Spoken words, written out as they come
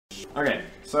Okay,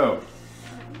 so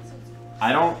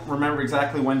I don't remember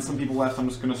exactly when some people left. So I'm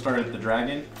just gonna start at the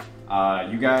dragon.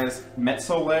 You guys met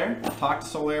Solaire, talked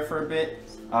to Solaire for a bit.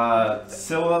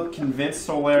 Scylla convinced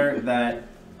Solaire that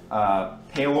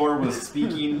Palor was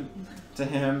speaking to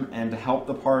him and to help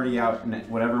the party out in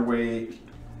whatever way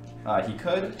he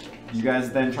could. You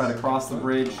guys then try to cross the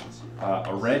bridge.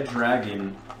 A red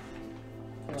dragon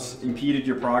impeded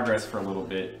your progress for a little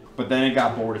bit, but then it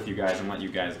got bored with you guys and let you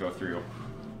guys go through.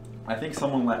 I think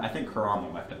someone left. I think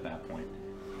Karama left at that point.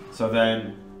 So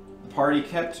then the party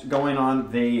kept going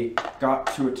on. They got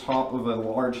to a top of a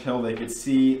large hill. They could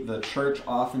see the church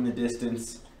off in the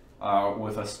distance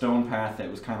with a stone path that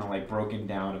was kind of like broken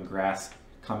down and grass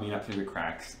coming up through the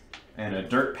cracks, and a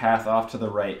dirt path off to the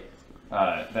right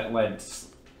that led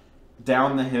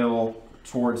down the hill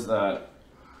towards the,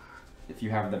 if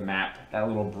you have the map, that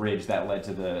little bridge that led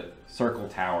to the circle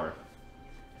tower.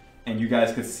 And you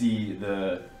guys could see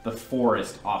the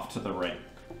forest off to the right.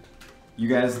 You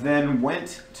guys then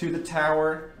went to the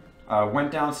tower,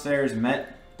 went downstairs,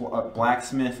 met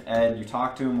Blacksmith Ed. You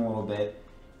talked to him a little bit.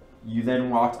 You then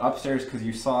walked upstairs because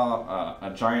you saw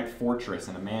a giant fortress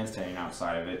and a man standing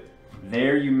outside of it.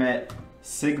 There you met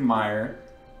Sigmire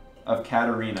of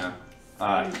Katarina.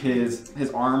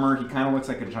 His armor, he kind of looks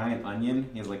like a giant onion.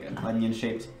 He has like an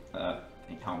onion-shaped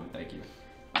helmet, thank you.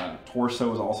 Torso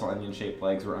was also onion-shaped,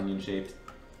 legs were onion-shaped.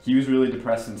 He was really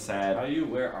depressed and sad. How do you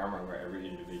wear armor where every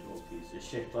individual piece is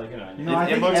shaped like an onion? No, I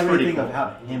think looks everything cool.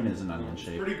 about him is an onion It's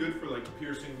shape. pretty good for like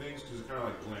piercing things because it kind of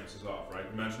like glances off, right?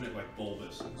 Imagine it like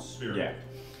bulbous and spherical.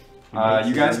 Yeah.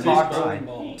 You guys talked Fine.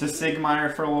 to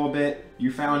Sigmire for a little bit.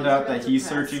 You found out that he's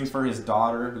searching for his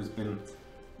daughter who's been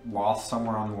lost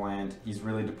somewhere on the land. He's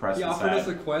really depressed He and offered sad. us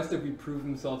a quest if we prove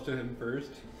himself to him first.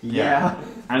 Yeah.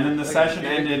 And then the session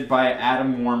ended by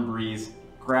Adam Warmbreeze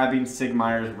grabbing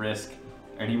Sigmire's wrist,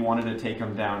 and he wanted to take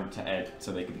him down to Ed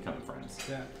so they could become friends.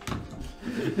 Yeah.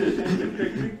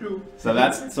 So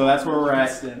that's where we're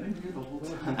at.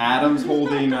 Adam's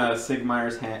holding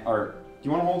Sigmire's hand. Or do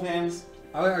you want to hold hands?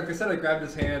 Like I said, I grabbed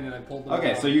his hand and I pulled him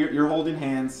Okay, out. so you're holding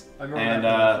hands, I remember and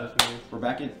that session. we're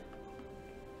back in.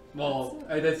 Well,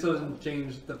 that still doesn't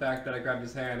change the fact that I grabbed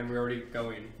his hand and we're already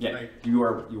going. Yeah, Like, you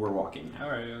were walking now.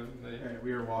 alright, Alright,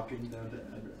 we were walking down to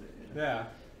yeah.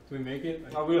 Can we make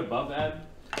it? Are we above Ed?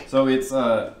 So it's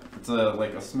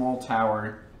like a small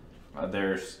tower.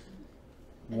 There's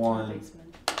one.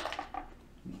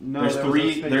 No, There's there was a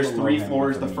three. space There's below three him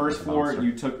floors. with The first floor monster.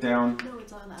 you took down No,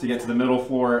 it's on to get to the middle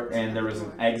floor, and there was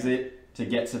an exit to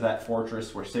get to that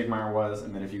fortress where Sigmire was,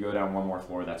 and then if you go down one more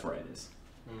floor, that's where it is.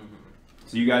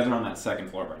 So you guys are on that second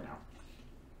floor right now.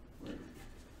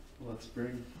 Let's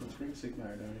bring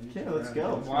Sigmar down. Yeah, let's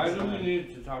go. Why do we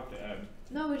need to talk to Ed?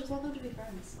 No, we just want them to be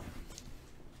friends.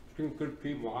 Being good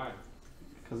people. Why?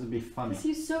 Because it'd be funny. Because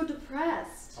he's so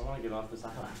depressed. I want to get off this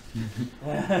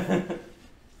island.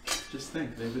 Just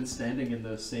think, they've been standing in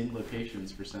those same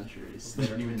locations for centuries. They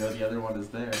don't even know the other one is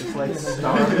there. It's like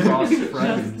star-crossed Just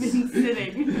friends. been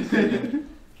sitting.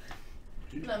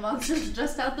 The monster's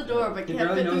just out the door, but He can't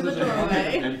barely fit through knows the there's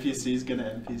a doorway. NPC's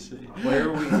gonna NPC. Where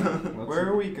are we? Where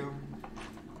are we going?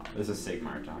 This is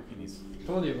Sigmire talking. He's.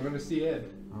 Told you, we're gonna see Ed.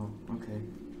 Oh, okay.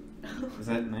 Is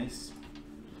that nice?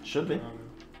 Should be.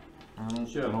 I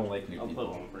don't like new I'll people.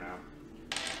 put one for now.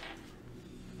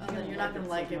 Oh, then you're not gonna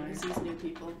like him because he's new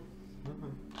people.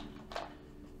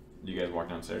 You guys walk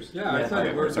downstairs? Yeah, I Yeah, said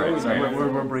okay, we're sorry, going. sorry.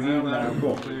 We're bringing him down.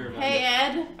 Cool. Hey,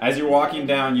 Ed. As you're walking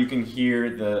down, you can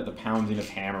hear the pounding of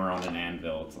hammer on an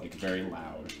anvil. It's like very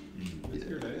loud.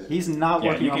 He's not Yeah,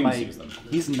 working you on can my. use them.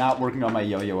 He's not working on my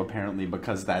yo-yo apparently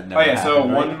because that never Oh yeah, so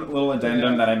happened, right? one little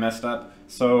addendum that I messed up.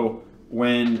 So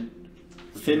when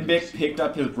Finbick picked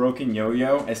up his broken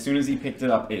yo-yo, as soon as he picked it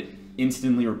up, it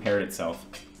instantly repaired itself.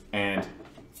 And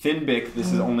Finbick,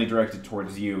 this is only directed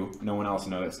towards you, no one else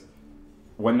noticed.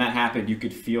 When that happened, you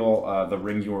could feel the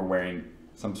ring you were wearing,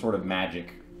 some sort of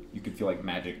magic. You could feel like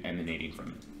magic emanating from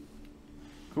it.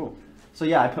 Cool. So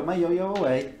yeah, I put my yo-yo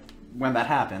away when that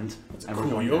happened. It's a and we're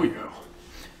cool going yo-yo. down.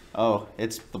 Oh,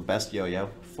 it's the best yo-yo,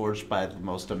 forged by the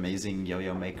most amazing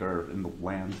yo-yo maker in the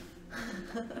land.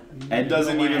 Ed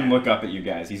doesn't even look up at you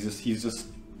guys. He's just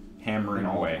hammering In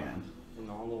all the away. land. In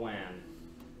all the land.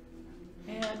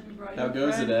 And we brought you How a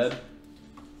goes it, friend.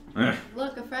 Ed?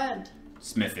 Look, a friend.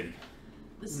 Smithing.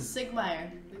 This is Sigmire.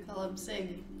 We call him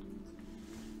Sig.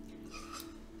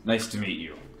 Nice to meet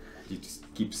you. He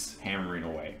just keeps hammering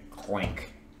away.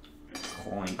 Clank.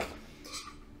 Clank.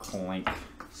 Clank.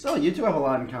 So you two have a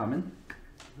lot in common.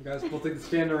 You guys both like to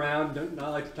stand around, don't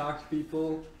not like to talk to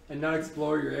people, and not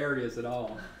explore your areas at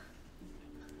all.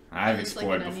 I've Just like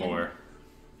explored an onion. before.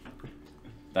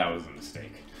 That was a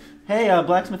mistake. Hey,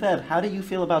 Blacksmith Ed, how do you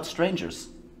feel about strangers?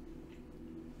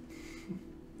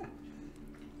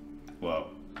 Well,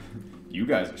 you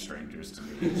guys are strangers to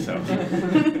me, so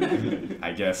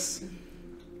I guess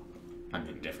I'm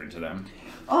indifferent to them.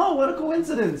 Oh, what a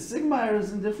coincidence! Sigmire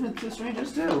is indifferent to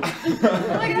strangers too. Oh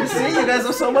my You gosh. see, you guys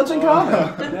have so much in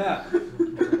common. Yeah.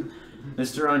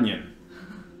 Mr. Onion,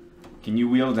 can you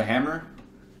wield a hammer?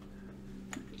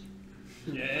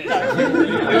 Yeah.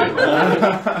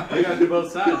 We gotta do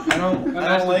both sides. I don't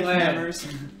like hammers.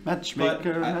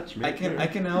 Matchmaker, But matchmaker. I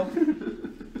can help.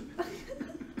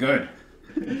 Good.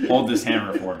 Hold this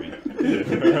hammer for me.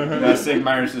 Now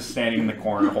Sigmire's just standing in the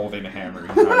corner holding a hammer.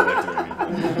 He's not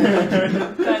really doing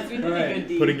anything. Guys, we did Alright. a good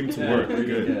deed. Putting him to Yeah, work. pretty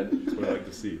Good. That's what I like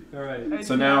to see. All right. Alright,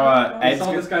 So now I Ed's saw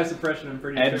go- this guy's suppression. I'm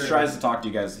pretty Ed sure. tries to talk to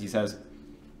you guys. He says,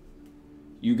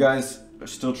 "You guys are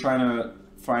still trying to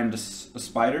find a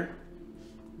spider?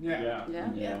 Yeah.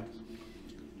 Yeah.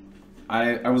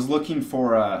 I was looking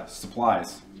for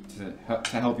supplies to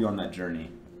help you on that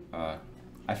journey.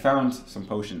 I found some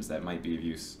potions that might be of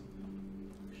use.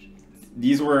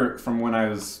 These were from when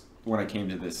I came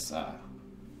to this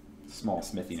small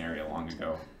smithing area long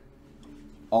ago.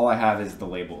 All I have is the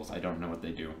labels. I don't know what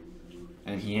they do."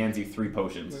 And he hands you 3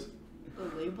 potions. The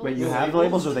labels? Wait, you have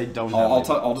labels or they don't have labels?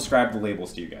 I'll describe the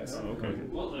labels to you guys. Oh, okay.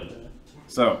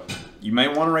 So you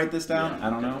might want to write this down. I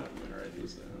don't know.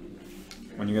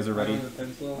 When you guys are ready.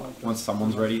 Once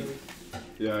someone's ready.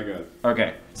 Yeah, I got it.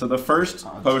 Okay, so the first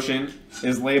potion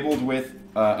is labeled with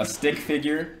a stick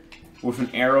figure with an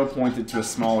arrow pointed to a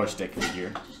smaller stick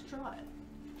figure. Just draw it.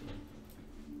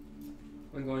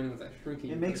 I'm going with that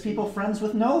shrinking. It makes people friends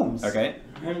with gnomes. Okay.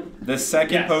 The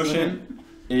second Yes. potion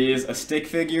is a stick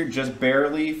figure just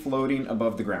barely floating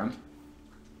above the ground.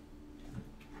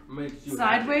 Makes you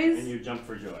Sideways? happy and you jump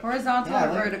for joy. Horizontal Yeah,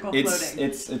 or like- vertical It's floating?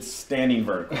 it's standing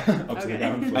vertical. Okay.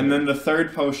 And then the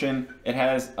third potion, it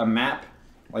has a map,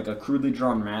 like a crudely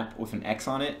drawn map with an X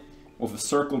on it, with a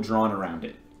circle drawn around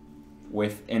it.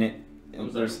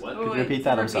 There's What? Oh, Could you repeat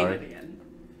that? I'm repeat sorry. it again.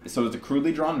 so it's a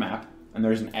crudely drawn map, and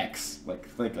there's an X, like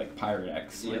pirate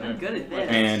X. Yeah. I'm good at this.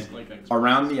 And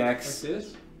around the Like X,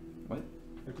 this? What?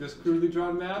 Like this crudely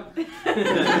drawn map? it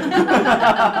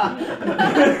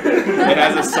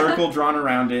has a circle drawn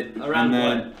around it, Around and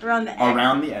then Around the X.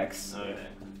 around the X, Okay.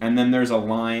 and then there's a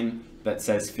line that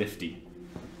says 50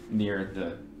 near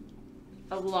the.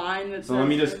 A line that So let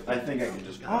me says- just. I think I can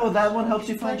just. Oh, that one helps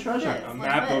you find Like treasure. this, A like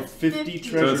map of this. 50 So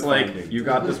treasure it's like finding. you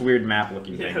got this weird map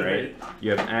looking thing, Yeah, right?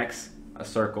 You have an X, a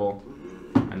circle,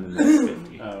 and then there's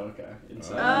 50. Oh, okay.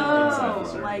 Inside Oh, the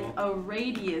circle. like a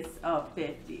radius of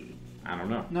 50. I don't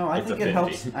know. No, I It's think a it 50.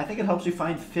 helps. I think it helps you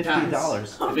find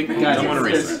 $50. I think Don't wanna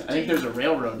raise I think there's a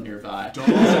railroad nearby.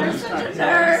 You're such a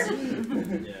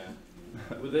nerd. Yeah.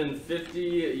 Within 50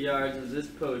 yards of this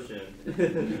potion.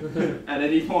 At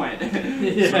any point.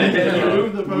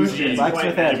 Remove the Who's potion. he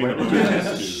Blacksmith Ed, giving the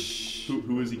potions to?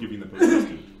 Who is he giving the potions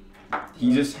to?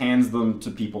 He just hands them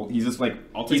to people. He's just like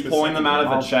I'll take he's the pulling them out second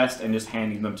of one. a chest and just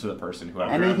handing them to the person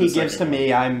whoever. Any grab he the gives to second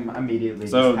me, I'm immediately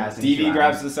So just passing DV to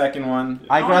grabs Adam. the second one.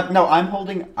 I grab. No, I'm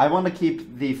holding. I want to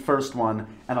keep the first one,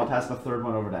 and I'll pass the third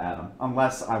one over to Adam,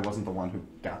 unless I wasn't the one who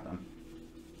got them.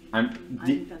 I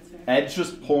think that's fair. Ed's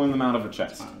just pulling them out of a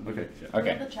chest. Okay.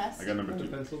 Okay. The chest? I got number The 2.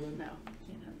 pencil then? No.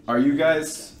 Can't have Are you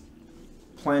guys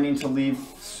planning to leave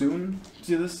soon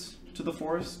to the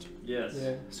forest? Yes.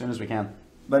 Yeah. As soon as we can.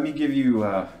 Let me give you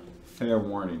fair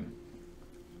warning.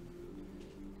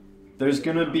 There's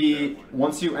gonna be,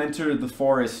 once you enter the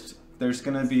forest, there's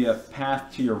gonna be a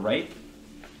path to your right.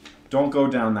 Don't go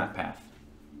down that path.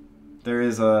 There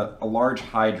is a large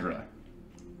hydra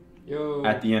Yo.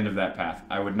 at the end of that path.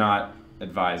 I would not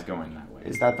advise going that way.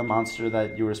 Is that the monster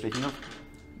that you were speaking of?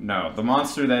 No, the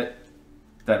monster that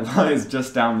lies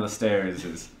just down the stairs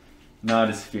is not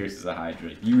as fierce as a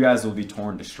hydra. You guys will be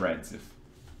torn to shreds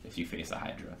if you face a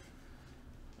hydra.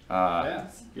 Yeah.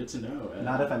 Good to know.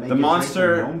 Not if I make The you drink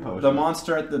monster, the gnome potion. the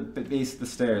monster at the base of the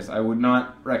stairs. I would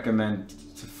not recommend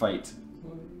to fight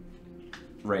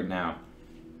right now.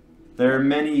 There are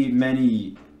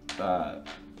many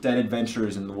dead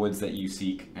adventurers in the woods that you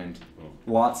seek, and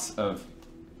lots of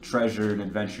treasure and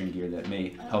adventuring gear that may I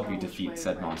don't help know you which defeat way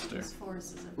said right monster. this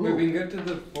forest is. Wait, we can get to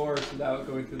the forest without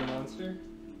going through the monster?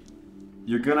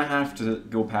 You're gonna have to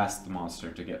go past the monster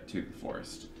to get to the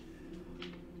forest,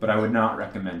 but I would not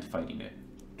recommend fighting it.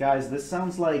 Guys, this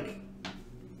sounds like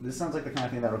the kind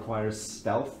of thing that requires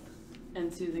stealth.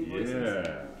 And soothing voices.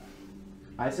 Yeah.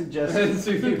 I suggest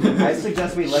Soothing I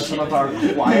suggest we let some of our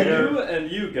quieter. You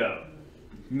and you go.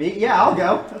 Me? Yeah, I'll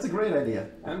go. That's a great idea.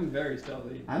 I'm very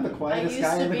stealthy. I'm the I quietest used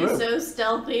guy to in the be group. so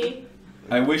stealthy.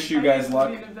 I wish you I guys used to luck.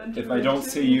 be an adventurer If I don't too.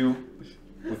 see you,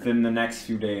 within the next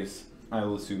few days, I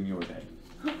will assume you're dead.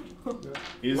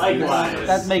 Likewise.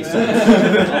 That makes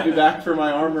sense. I'll be back for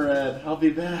my armor, Ed. I'll be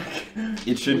back.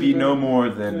 It should be no more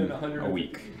than 100. a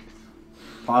week.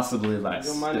 Possibly less,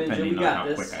 Don't mind it, Joe, depending we on got how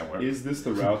this. quick I work. Is this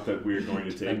the route that we're going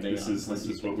to take? Depending This on is when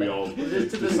you what pick we that all up. Is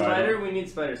this to the decided spider? on? We need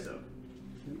spider soap.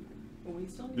 We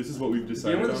still need This is what we've Do you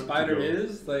decided know where on. the spider to go.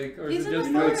 is? Like, or He's is it in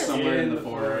just the like forest. Somewhere in the Wait,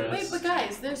 forest. but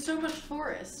guys, there's so much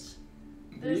forest.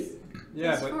 There's, Yeah,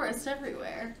 there's but forest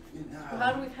everywhere.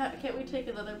 How do we? Can't we take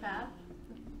another path?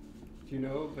 do you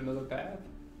know of another path?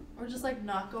 Or just like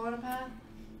not go on a path?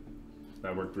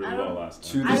 That worked I really don't- well last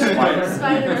To time. the I don't know if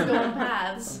spider. spiders go on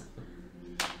paths.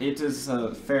 It is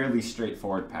a fairly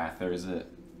straightforward path. There is an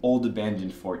old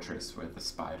abandoned fortress where the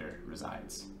spider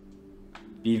resides.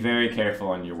 Be very careful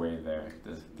on your way there.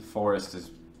 The forest has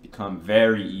become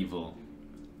very evil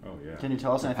Oh yeah. Can you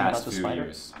tell us the anything past about the few spider?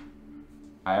 years.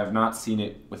 I have not seen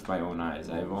it with my own eyes.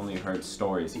 I have only heard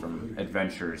stories from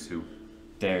adventurers who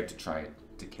dared to try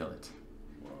to kill it.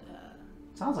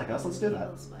 Sounds like us. Let's do that.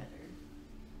 Little spider.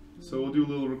 So we'll do a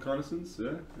little reconnaissance. Yeah.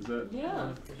 Is that?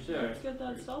 Yeah, Sure. let's get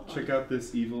that stuff on. Check out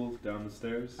this evil down the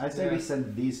stairs. I say Yeah. we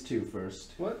send these two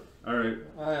first. What? All right.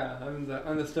 Oh yeah,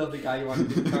 I'm the stealthy guy you want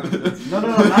to be conscious. No,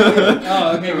 not you.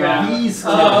 Oh, okay, great. These.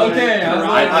 Oh, okay. I was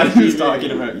like, I was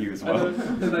talking about you as I well.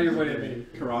 thought you were pointing at me.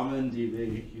 Karama and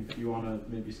DV, if you want to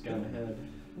maybe scout ahead.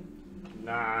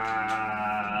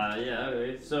 Nah, yeah,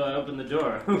 okay. So I open the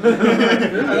door.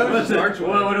 What's the archway?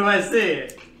 What do I see?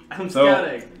 I'm So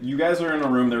scouting. you guys are in a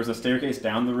room. There's a staircase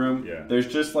down the room. Yeah. There's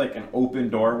just like an open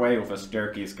doorway with a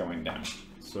staircase going down.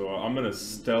 So I'm gonna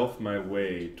stealth my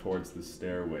way towards the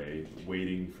stairway,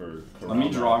 waiting for. Let me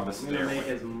Karama. draw the I'm gonna make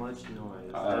stairway. as much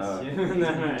noise Uh,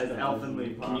 as elfinly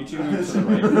Can possible. you two move to the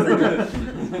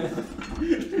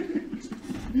right?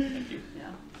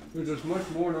 Yeah. Which is much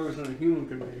more noise than a human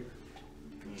can make.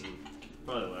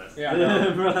 Probably less. Yeah, I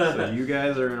know. So you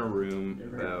guys are in a room You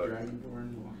ever about.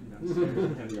 Dragonborn walking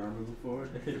downstairs heavy armor before?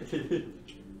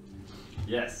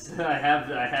 Yes, I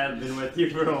have been with you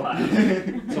for a while.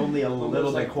 It's only a Almost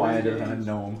little like bit quieter Friends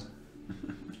than a games.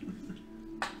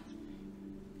 gnome.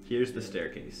 Here's the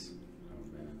staircase.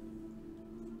 Oh man.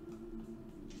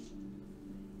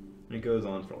 And it goes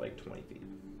on for like 20 feet.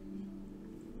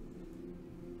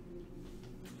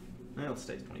 Let's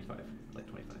say 25. Like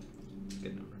 25.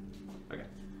 Good number. Okay.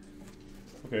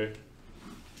 Okay.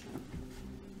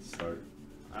 Start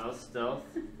I'll stealth.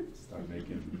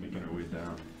 making our way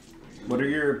down. What are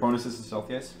your bonuses to stealth,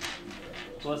 guys?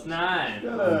 +9.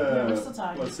 We're still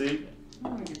talking. Let's see. We're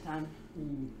having a good time.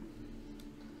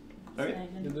 Okay. You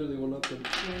Snagging. literally went up to.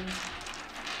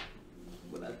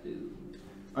 What I do?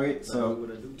 Okay, so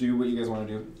What I do? do what you guys want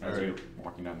to do as Alright. you're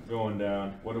walking down. Going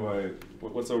down.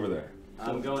 What's over there?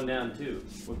 I'm going down too.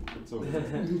 What's over there?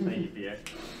 Thank you, Pierre.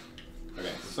 Okay,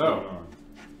 What's so going on?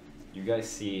 you guys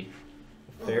see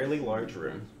a fairly large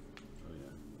room. Oh yeah.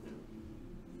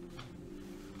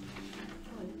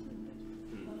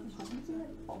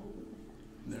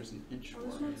 There's an inch Oh,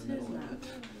 this war in one's the middle his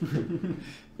of it.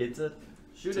 It's a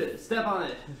Shoot it. Step on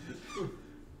it.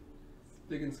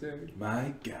 Big and scary.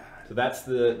 My God. so that's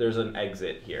the there's an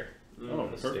exit here. Oh,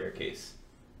 The perfect. staircase.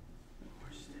 More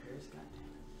stairs,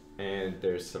 goddamn. And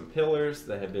there's some pillars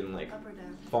that have been like Up or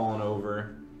down? fallen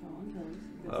over,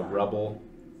 Good sign. rubble,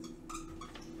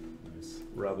 Nice.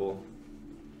 rubble,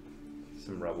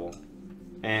 some rubble.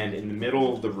 And in the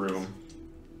middle of the room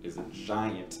is a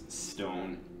giant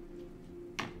stone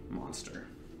monster.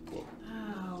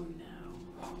 Oh no.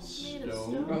 Made of Stone.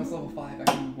 stone. I was level 5. I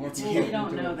can warp Well, they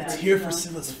don't know that.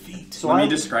 Silla's feet. So Let me I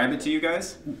describe it to you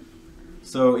guys.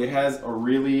 So it has a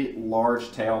really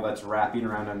large tail that's wrapping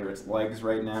around under its legs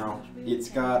right now. It's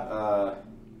got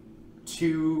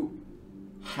 2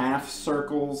 half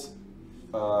circles.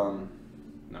 No,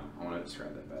 I want to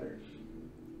describe that better.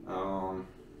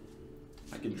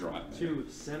 I can draw it better. 2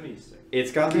 semicircles.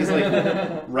 It's got these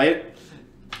like right.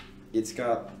 It's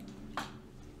got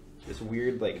this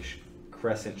weird like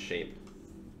crescent shape.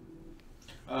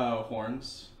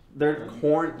 Horns. They're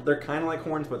kind of like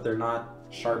horns, but they're not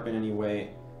sharp in any way.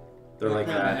 They're like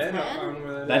Behind the that. head? I don't know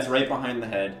where that That's is. right behind the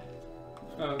head,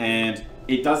 Oh, okay. and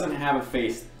it doesn't have a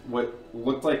face. What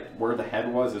looked like where the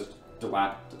head was is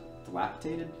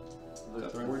dilapidated.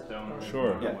 That's the word?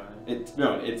 Sure. Yeah.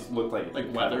 It looked like it Like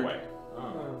cut weathered? away.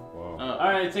 Oh. Wow.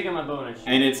 Alright, take out my bonus.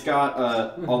 And it's got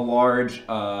a large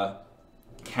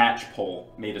catch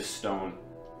pole made of stone,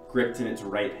 gripped in its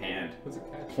right hand, What's a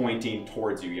catch? pointing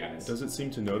towards you guys. Does it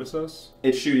seem to notice us?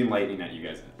 It's shooting lightning at you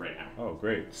guys right now. Oh,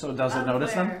 great. So does it Up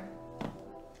notice them? where?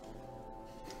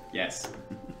 Yes.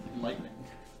 Lightning.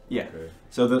 Yeah. Okay.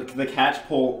 So the catch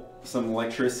pole, some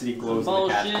electricity glows in the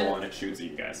catch Bullshit. pole and it shoots at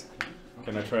you guys.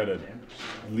 Can I try to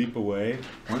leap away?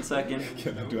 1 second.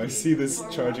 Do I see this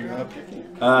charging up?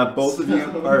 Both of you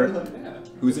are. Yeah.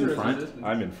 Who's in front?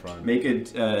 I'm in front. Make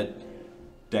a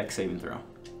deck saving throw.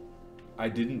 I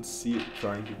didn't see it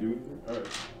trying to do anything. Alright.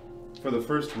 For the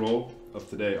first roll of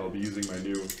today, I'll be using my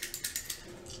new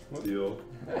deal.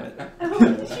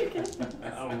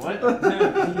 What?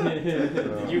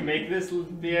 Did you make this,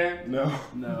 Pierre? No.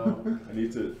 No. I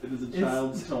need to. It is a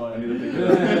child's toy. I need to pick it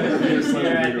up.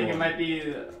 Pierre, I think one. it might be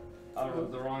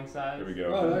the wrong size. There we Oh,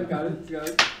 go. I got it. Got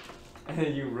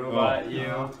it. You robot,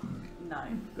 you.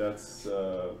 9. That's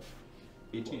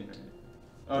 18, right?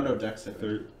 Oh no, Dex.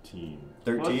 13.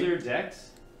 What's 13. your dex?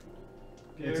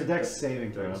 It's a dex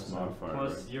saving throw. Dex modifier.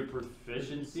 Plus Right? your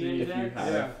proficiency If in you dex?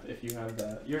 have, Yeah. if you have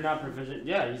that. You're not proficient.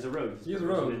 Yeah, he's a rogue. He's a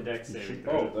proficient rogue. in dex saving.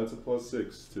 Oh, that's a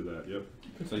 +6 to that. Yep.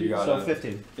 So you got So a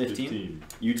 15. 15.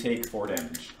 You take 4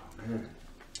 damage.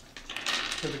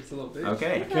 Because it's a little big.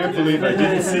 Okay. Can't believe I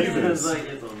didn't see It's this. like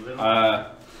it's a little.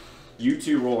 You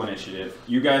two roll initiative.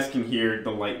 You guys can hear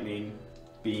the lightning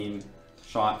being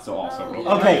shot, so also roll.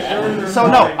 Okay, so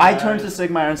no, I turn to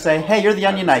Sigmar and say, hey, you're the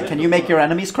Onion Knight. Can you make your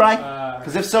enemies cry?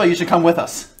 Because if so, you should come with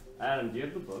us. Adam, do you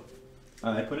have the book?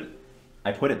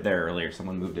 I put it there earlier.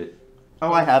 Someone moved it.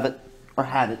 Oh, I have it. Or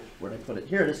had it. Where'd I put it?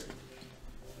 Here it is.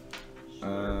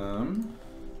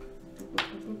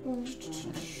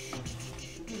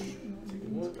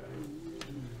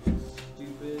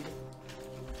 Stupid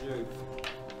joke.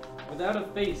 Without a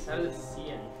face, how does it see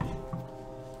anything?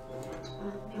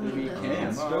 Maybe you can.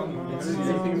 It's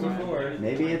seen things before.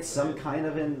 Maybe it's some kind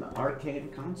of an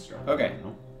arcade construct. Okay.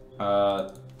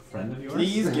 Friend of yours?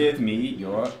 Please give me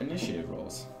your initiative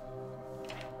rolls.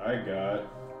 I got.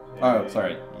 Oh,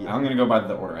 sorry. I'm gonna go by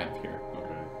the order I have here.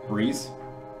 Okay. Breeze.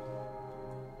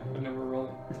 And then we're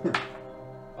rolling.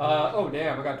 Oh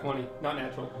damn, I got 20. Not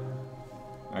natural.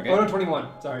 Okay. Oh no,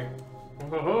 21. Sorry.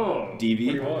 Oh,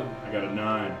 DV. 21. I got a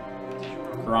 9.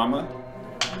 Karama.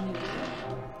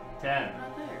 10.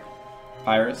 Not there.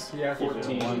 Pyrus. Yeah,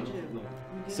 14.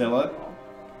 Scylla.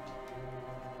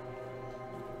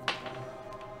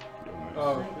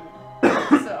 Oh.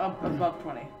 So above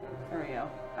 20. There we go.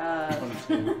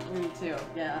 22.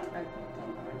 Yeah. I don't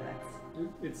know our dex.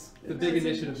 It's the big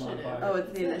initiative modifier. Oh,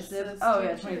 it's the initiative. Oh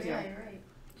yeah, 22. Yeah, you're right.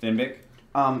 Finbic.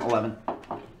 11.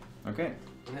 Okay.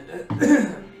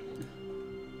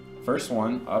 First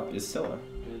one up is Scylla.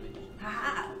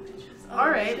 Haha. Oh, All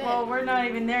right. shit. Well, we're not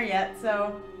even there yet,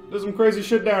 so. There's some crazy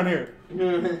shit down here.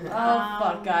 Oh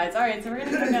fuck, guys. All right, so we're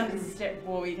gonna come down the stairs.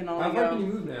 Well, we can How only far can you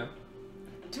go move now?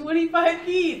 25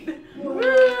 feet.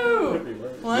 Woo!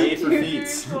 1, Yay 2, for 3,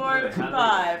 feats. 4,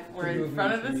 5. We're in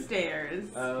front of the stairs.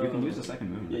 You can use a second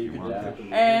movement Yeah, if you you can want. dash.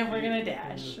 And we're gonna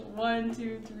dash. 1,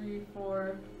 2, 3,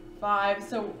 4, 5.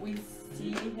 So we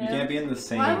see him. You can't be in the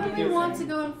same. Why would we want to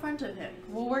go in front of him?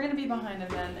 Well, we're gonna be behind him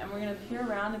then, and we're gonna peer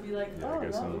around and be like, Yeah, I oh,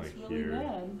 guess that I'm, looks like, really here.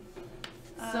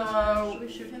 bad. Should we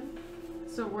shoot him?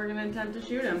 So we're gonna attempt to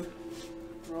shoot him.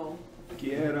 Roll.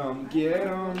 Get 'em, get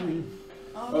 'em.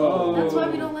 Oh, that's why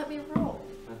we don't let me roll.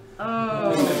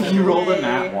 Oh. You rolled a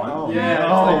nat 1. Oh, Yeah, no.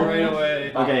 it's like right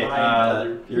away. Okay,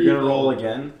 Other you're gonna roll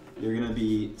again. You're gonna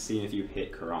be seeing if you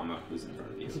hit Karama, who's in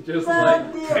front of you. Just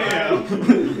like.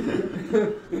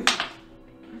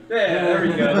 Yeah, there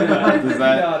we go. Does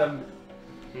that- Got him.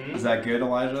 Is that good,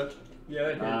 Elijah?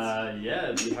 Yeah, that hits. Yeah,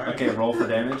 it'd be hard. Okay, roll for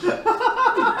damage.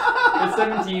 It's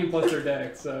 17 plus their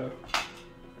dex, so.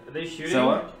 Are they shooting?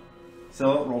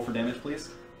 Scylla, roll for damage, please.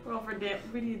 Roll for damage.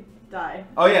 We need to die.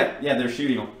 Oh yeah, they're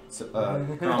shooting. So,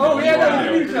 Karama, Oh what yeah, do you no,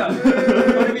 wanna you do?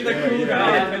 shot. Want to be the cool Yeah, They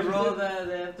guy? have to roll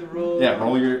They have to roll. Yeah,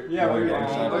 roll your. Yeah, roll your roll your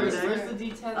damage damage. die. Where's the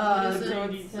D10? Uh, What is so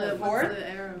it? it's The- four? what's the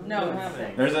arrow? No, What it's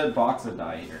happened? There's a box of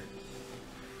die here.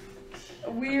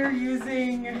 We're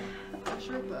using. A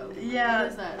short bow. Yeah.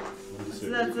 What is that? So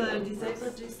that's a That's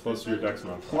d6. Plus your dex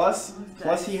modifier.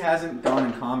 Plus he hasn't gone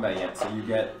in combat yet, so you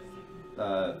get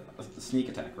a sneak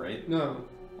attack, right? No,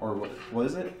 Or what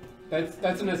is it?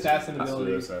 that's an assassin That's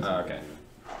ability. the assassin. Oh, okay.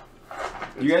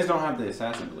 You guys don't have the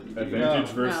assassin ability, do you? Advantage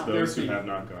No. versus No. those who They're have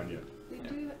not gone yet. We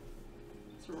do it.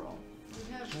 Let's roll.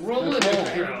 We have Roll we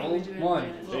it, do roll. we do it One.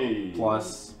 advantage. Hey.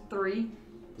 Plus 3.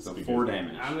 so Pretty 4 good.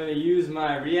 damage. I'm gonna use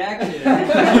my reaction to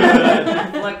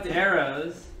deflect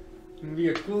arrows Be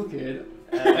a cool kid.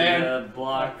 and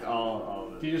block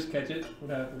all of Do it. you just catch it?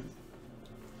 What happens?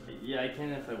 Yeah, I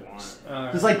can if I want.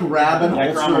 Alright. Just like grab and Yeah,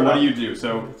 holster Karama, it what up. do you do?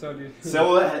 So So do you.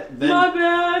 Scylla then My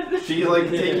bad! she's like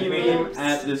taking aim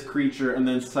at this creature and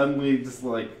then suddenly just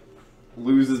like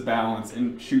loses balance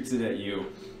and shoots it at you.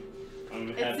 I'm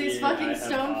It's happy these fucking I have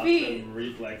stone awesome feet.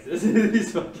 reflexes.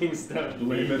 These fucking stone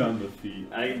Blame feet. it on the feet.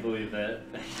 I can believe that.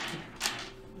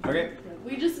 Okay,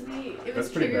 It was That's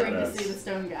pretty triggering to badass. see the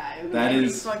stone guy. that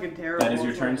He's is fucking terrible. that is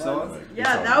your turn, That's what it Scylla? was.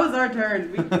 Yeah, that was our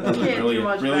turn. We can't do Brilliant,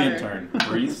 much brilliant better. turn.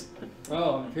 Breeze.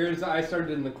 Oh, here's I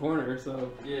started in the corner,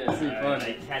 so Yeah, This will be fun.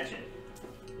 I catch it.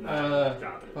 No,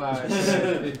 drop it. 5,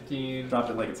 10, 15, Dropped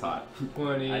it like it's hot.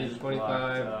 20, I just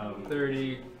 25, blocked,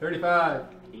 30, 35.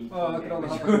 18 Oh, look at all the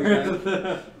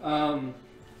damage. hot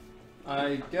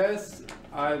I guess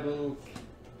I will.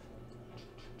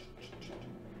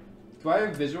 Do I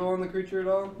have visual on the creature at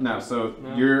all? No, so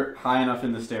No. you're high enough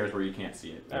in the stairs where you can't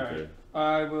see it. Alright. Okay.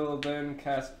 I will then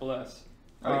cast Bless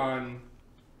Okay. on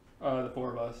the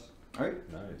 4 of us. Alright,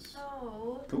 Nice.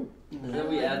 Oh. cool. Then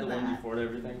we add the I love 1d4 to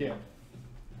everything? Yeah.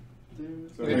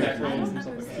 So Okay, yeah. attack I rolls don't and stuff like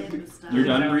that. understand this stuff. You're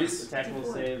done, Breeze?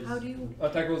 Attackable saves. How do you?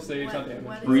 Attack will save, what- not damage.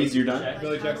 what is Breeze, it? you're done? Check. Like,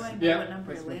 Billy how checks. do I know Yeah, what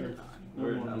number that's it my landed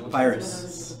turn. on?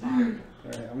 Virus.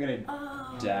 Alright, I'm gonna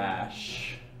Oh.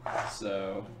 dash.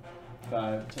 So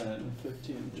 5, 10,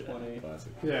 15, 20,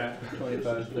 Classic. Yeah.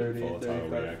 25, 30, Volatile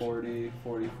 35, reaction. 40,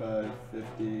 45,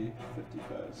 50,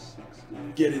 55, 60.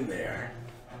 Get in there.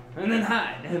 And then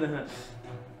hide. Is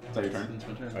that your turn? That's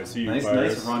my turn. I see you. Nice,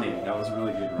 Virus. nice running. That was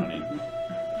really good running.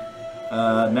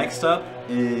 Next up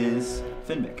is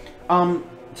Finmick.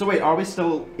 So wait, are we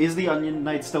still? Is the Onion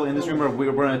Knight still in this room, or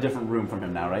we're in a different room from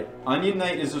him now, right? Onion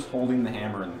Knight is just holding the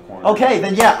hammer in the corner. Okay,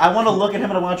 then yeah, I want to look at him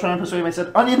and I want to try and persuade him. I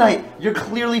said, Onion Knight, you're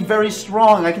clearly very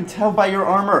strong. I can tell by your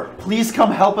armor. Please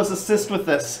come help us assist with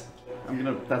this.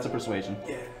 That's a persuasion.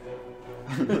 Yeah.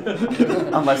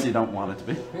 Unless you don't want it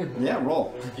to be. Yeah,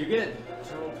 roll. Did you get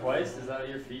rolled twice? Is that what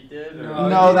your feet did? Or? No.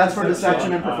 No, that's for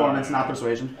deception and performance, not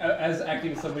persuasion. As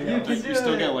acting as somebody You else. can You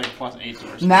still get like +8 to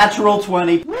our Natural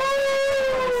 20.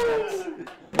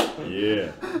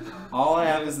 Yeah. All I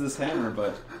have is this hammer,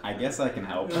 but I guess I can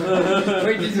help.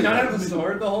 Wait, did you not have the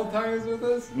sword the whole time he was with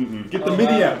us? Get the Oh,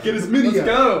 mini wow. out. Get his mini Let's out.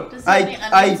 go! Does he have any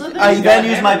onions with I it? then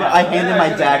use my, I hand him my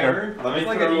Yeah, dagger. Let me It's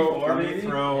like throw, a D4 let me maybe?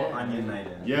 throw Yeah. Onion Knight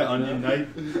in. Yeah, Onion Knight.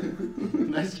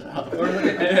 Nice job. Or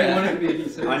like I want it to be a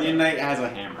D6. Onion Knight has a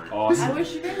hammer. I Awesome.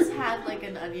 wish you guys had like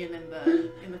an onion in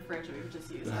the fridge we could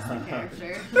just use as the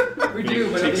character. We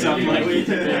do, but Take it's some, like, We did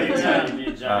it. Yeah, be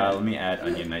a giant. Let me add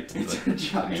Onion Knight to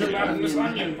the.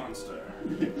 onion monster.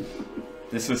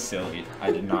 This was silly. I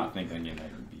did not think Onion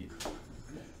Knight would be.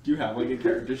 Do you have like a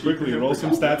character sheet? Quickly, roll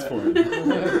some stats for him.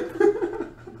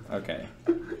 Okay.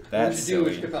 What That's did you do?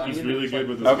 silly. Get the He's onion really and good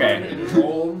with just, this. Okay. like,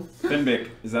 roll. Finbick,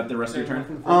 is that the rest of your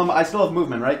turn? I still have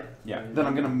movement, right? Yeah. Then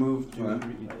I'm gonna move to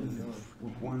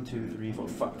 1, 2, 3, 4,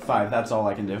 5. That's all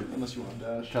I can do. Unless you want to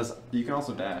dash. Cause You can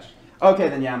also dash. okay,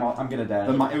 then yeah, I'm gonna dash.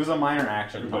 It was a minor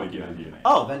action. Everybody get Onion Knight.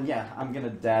 Oh, then yeah, I'm gonna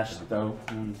dash though.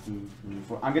 1, 2, 3,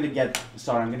 4. I'm gonna get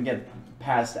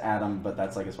past Adam, but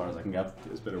that's like as far as I can go.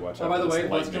 Just better watch out. Oh, by the for way,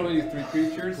 this let's can lightning. only do 3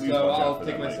 creatures, Please so watch out I'll for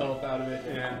take that myself out of it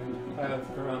and have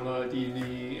Karama,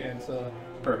 DV, and so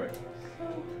Perfect.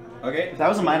 Okay. If that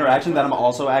was a minor action, then I'm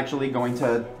also actually going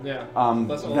to yeah. then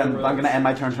Plus all I'm the gonna rogues. end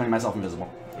my turn turning myself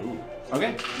invisible. Ooh.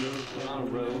 Okay. On a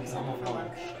road.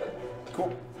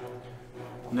 Cool.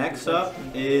 Next up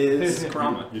is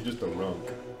Karama. You're just a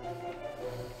runk.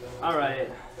 Alright.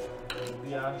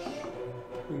 Yeah.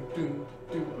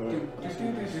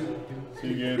 See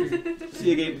you again. See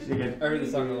you again. See you again. I heard the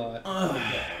song a lot.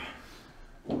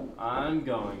 I'm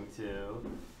going to.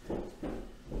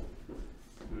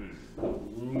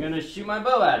 I'm gonna shoot my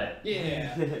bow at it.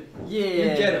 Yeah. Yeah. You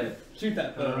get him. Shoot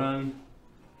that Gonna bow. run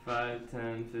 5,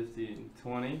 10, 15,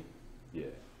 20. Yeah.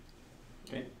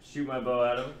 Okay. Shoot my bow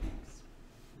at him.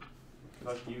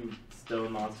 Fuck you,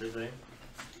 stone monster thing.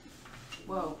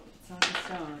 Whoa, it's not the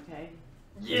stone, okay?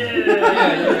 Yeah!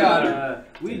 Yeah, you got it.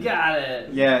 We got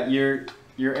it! Yeah, your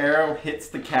arrow hits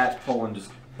the cat's pole and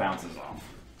just bounces off.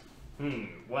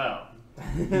 Well.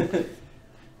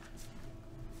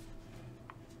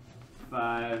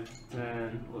 5,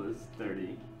 10, what is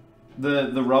 30?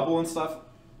 The rubble and stuff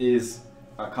is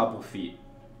a couple feet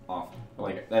off.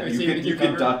 Like that, So you could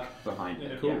cover? duck behind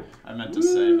it. Yeah. Yeah. I meant to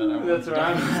say that I wanted That's to right.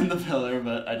 dive behind the pillar,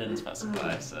 but I didn't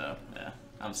specify, so yeah.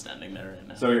 I'm standing there right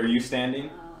now. So are you standing?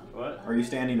 What? Are you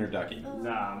standing or ducking?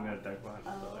 Nah, I'm gonna duck behind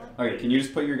the pillar. Okay, can you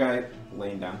just put your guy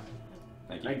laying down?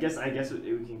 Thank I you. guess we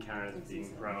can count it as being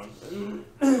prone.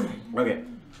 Okay.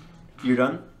 You're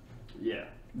done? Yeah.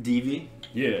 DV?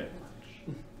 Yeah.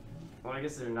 Well, I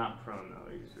guess they're not prone though.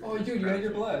 Oh, dude, you had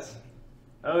your bless.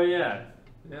 Oh yeah.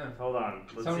 Yeah. Hold on.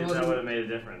 Let's Someone see if that wasn't- would have made a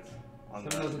difference. On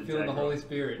Someone wasn't the feeling the check. Holy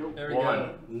Spirit. There we One. go.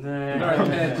 Nah.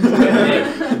 Alright,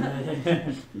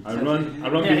 10. I run Yeah,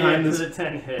 behind yeah, this for the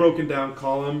 10 hit. broken down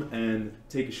column and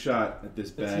take a shot at this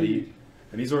That's baddie. huge.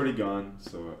 And he's already gone,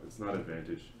 so it's not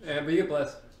advantage. But you get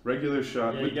blessed. Regular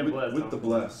shot Yeah, with, you get with, blessed, with huh? the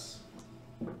bless.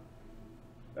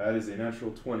 That is a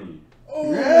natural 20.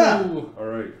 Oh! Yeah.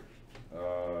 Alright.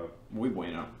 Muy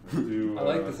bueno. We'll do I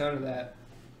like the sound of that.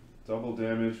 double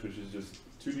damage, which is just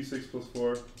 2d6 plus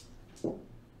 4.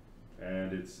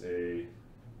 And it's a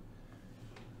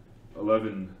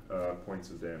 11 points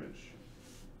of damage.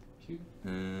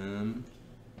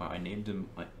 Wow, I named him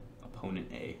like opponent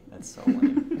A. That's so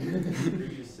lame.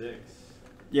 3d6.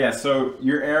 Yeah, so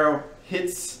your arrow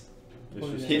hits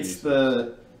It's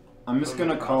the. I'm just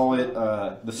gonna call it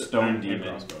the stone and demon.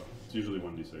 crossbow. It's usually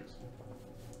 1d6.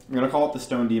 I'm gonna call it the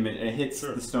stone demon. It hits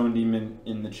Sure. the stone demon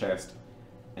in the chest,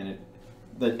 and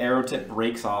the arrow tip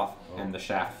breaks off, and the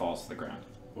shaft falls to the ground.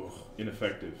 Ugh,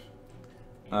 ineffective.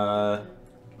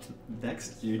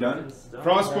 Next, you done?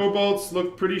 Crossbow bolts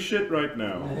look pretty shit right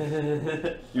now.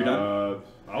 You're done.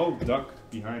 I'll duck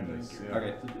behind this. Yeah.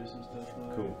 Okay.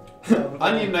 Cool.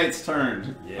 Onion Knight's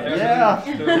turn. Yeah.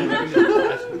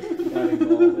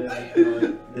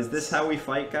 Is this how we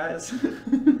fight, guys?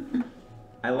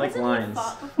 I like Hasn't he lines.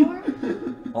 fought before?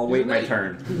 I'll wait my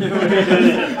turn. He's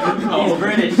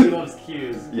British. He loves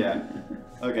cues. Yeah.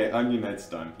 Okay, Onion Knight's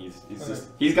done.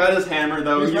 He's got his hammer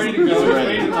though. He's ready to go. He's ready.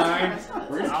 waiting in line.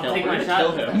 I'll take my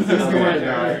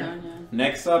shot.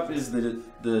 Next up is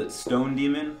the stone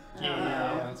demon.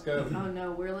 Yeah, let's go. Oh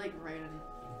no, we're like right in.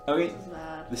 Okay. This is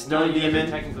bad. The stone demon.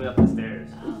 Technically up the stairs.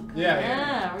 Oh, good.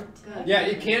 Yeah. We're good. Yeah,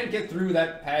 you can't get through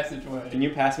that passageway. Can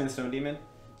you pass me the stone demon?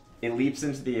 It leaps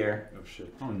into the air Oh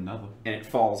shit. Oh no. and it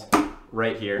falls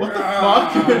right here. What the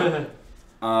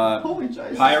fuck? Holy Jesus. Does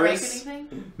this Pirates, break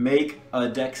anything? make a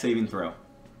deck saving throw.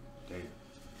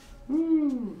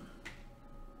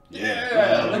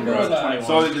 Yeah, look at that.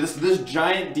 So this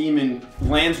giant demon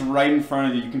lands right in front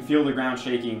of you. You can feel the ground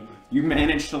shaking. You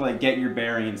manage to like get your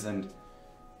bearings and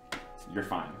you're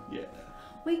fine. Yeah.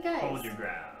 Wait, guys. Hold your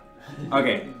ground.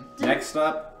 Okay, next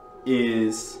up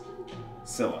is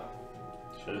Scylla.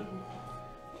 Shit.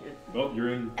 Well,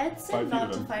 you're in. Ed 5 said feet not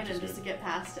of to him, fight which him is just to good. get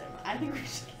past him. I think we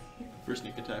should. For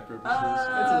sneak attack purposes.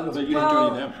 But you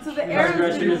don't do any damage. So the Your arrows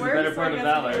aggression didn't is the work, better so part I of guess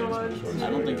valor. the other ones- I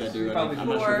don't think I do. Probably I'm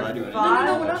not sure if I do anything. No, we're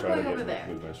I'll not try going to over get there.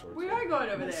 with my sword. We are going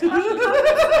over there.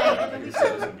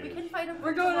 We can fight him.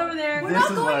 We're going over there. This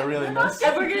is what I really miss.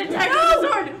 And we're gonna attack him with the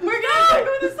sword. We're gonna attack him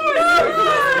with the sword.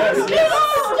 It's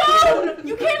stone!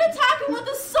 You can't attack him with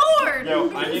a sword! Yo,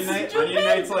 Onion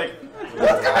Knight's like.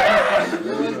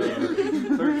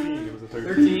 13. It was a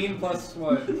 13. 13 plus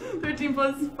what? 13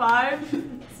 plus 5.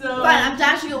 So. Fine, I'm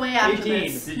dashing away after 18.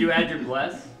 this. Did you add your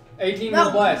bless? 18 No.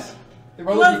 with bless.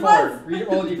 Roll Plus a d4.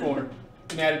 Roll a d4.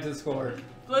 And add it to the score.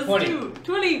 Plus 20. 2.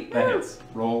 20. That hits.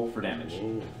 Roll for damage.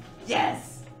 Whoa.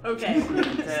 Yes. Okay. Sneak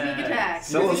attack.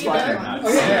 Scylla's You need fucking another one. nuts.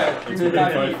 Oh yeah. It's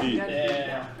within 5 feet.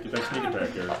 Yeah. Get that sneak attack,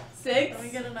 Eric. 6. Let me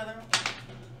get another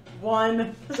one.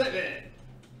 1.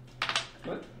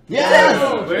 What? Yes!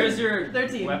 Oh, where's your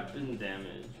 13. weapon damage?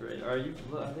 Right? Are you?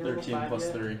 Are they level 13 5 plus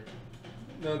yet? 3.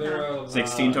 No, they're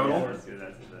 16 total? Yeah, that's good.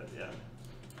 That's good. Yeah.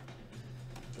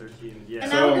 13. Yeah.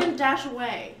 And So- now we're gonna dash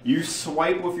away. You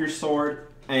swipe with your sword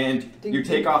and you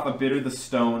take off a bit of the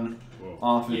stone Whoa.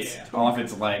 off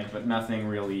its leg, but nothing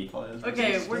really.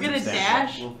 Okay, we're gonna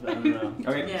dash. Substantial.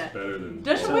 Okay. Yeah. It's better than.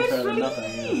 Dash away better from than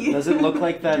nothing, me. Does it look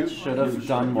like that should have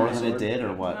done more than it did,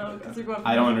 or what? No, 'cause they're going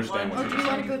I don't from understand one what Oh, to do you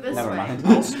want to go this Never way? mind.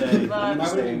 I'll stay. But I'm Why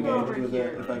would staying you go over with here?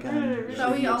 it if I can.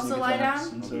 Shall we also lie down?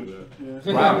 I'll do that.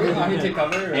 Yeah. Wow. I can take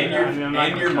cover. Or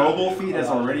And your mobile feat has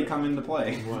already come into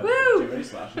play. What? Woo! Do you have any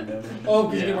slashing damage? Oh,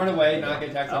 because you can run away, not get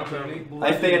attacked opportunity.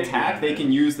 If they attack, they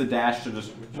can use the dash to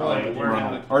just Right.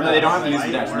 run. Or no, they don't have to use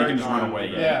the dash; they can just run away.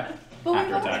 Yeah. But we've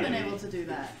After always attacking. been able to do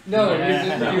that. No,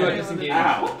 Yeah. you disengage.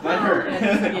 Ow, that hurt.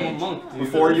 I'm a monk, dude.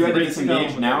 Before you had to Break disengage.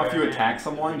 stone. Now, if you attack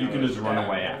someone, you can just run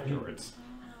away afterwards.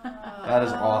 That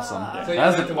is awesome. So you That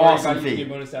is don't have to an worry awesome about using feat. your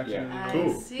bonus action. I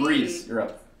Cool. see. Breeze, you're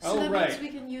up. So Oh, that right. means we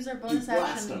can use our bonus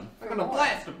blast action. them. for I'm gonna more.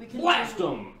 blast them. We can Blast do-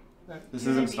 them. This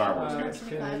isn't Star Wars, Uh, guys.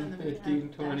 25 and then we can 15,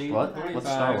 have 20, dash What? 25, What's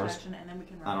bonus Star Wars? action, and then we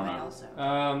can I don't run away know.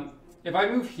 also. If I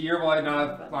move here, will I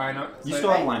not? You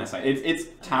still have line of sight. It's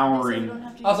towering. So we don't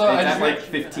have to Also, use I It's just at like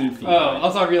 15 feet. Oh,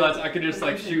 also I realized I could just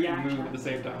like shoot and move at the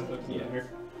same time. So Yeah. here.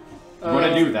 You want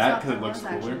to do It's that not because it bonus looks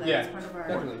action, cooler? though. Yeah, It's part of our,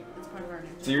 definitely. It's part of our new.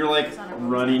 So you're like It's not a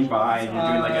bonus running action. by and you're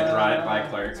doing like a drive-by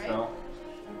cleric Right? spell.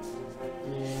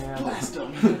 Yeah. Blast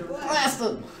them. Blast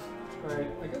them! Alright,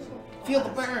 I guess. Feel the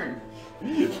burn!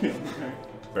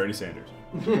 Bernie Sanders.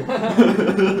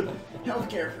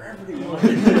 Healthcare for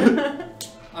everyone.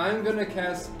 I'm gonna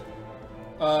cast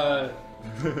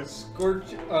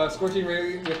Scorching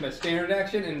Ray with my standard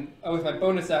action, and with my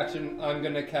bonus action, I'm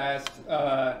gonna cast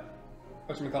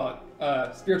whatchamacallit?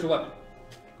 Spiritual Weapon.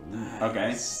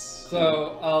 Okay.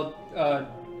 So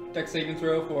I'll dex saving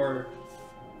throw for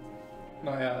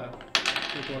my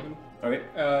spiritual weapon. Okay.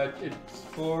 It's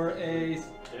for a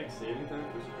Dex saving throw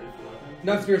for spiritual weapon?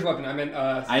 not spiritual weapon. I meant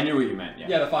I knew what you meant. Yeah.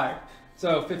 yeah, the fire.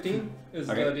 So 15 is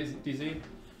Okay. the DC.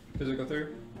 Does it go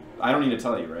through? I don't need to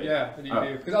tell you, right? Yeah, you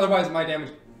do. Because otherwise my damage,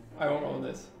 I won't roll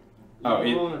this. Oh,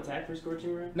 You it- roll an attack for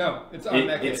scorching ray? No, it's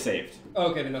automatic. It's saved.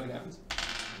 Oh, okay, then nothing happens.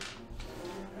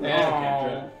 Oh.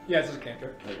 Yeah, yeah, it's just a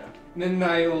cantrip. Okay. And then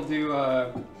I will do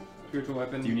spiritual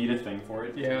weapon. Do you need a thing for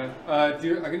it? Yeah. I can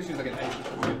just use like an ice or Like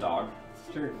a something. dog.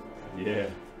 Sure. Yeah.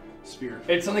 Spear.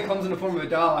 It suddenly comes in the form of a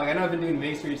dog. I know I've been doing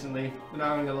mace recently, but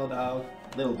now I'm gonna get a little dog.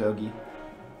 Little doggy.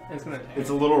 And it's gonna attack. It's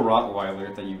a little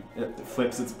Rottweiler that it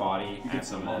flips its body You at could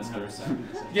some summon monsters.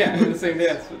 Yeah, it's the same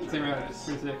dance, same round. It's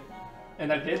pretty sick. And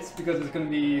that hits because it's gonna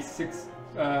be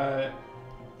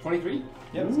 23?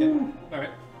 Yeah, that's good. Alright.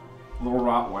 Little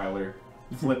Rottweiler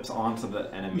flips onto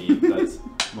the enemy. That's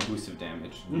massive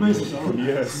damage. Oh,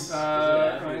 yes.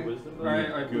 Right. Wisdom?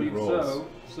 Alright, I Good believe rolls. so.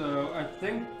 So I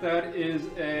think that is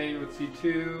a, let's see,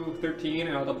 2, 13,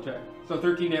 and I'll double check. So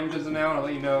 13 damages now, and I'll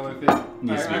let you know if it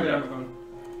Needs to be I have it read. on my phone.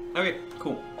 Okay,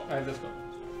 cool. I have this one.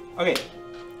 Okay,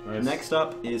 Nice. next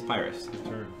up is Pyrus. Good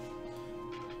turn.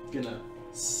 Gonna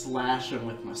slash him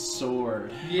with my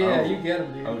sword. Yeah, Oh. you get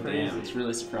him, dude. Oh, Crazy. damn. It's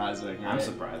really surprising. I'm right?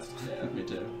 surprised. Yeah, me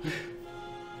too.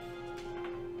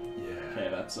 Yeah. Okay,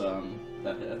 that's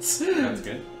that hits. That's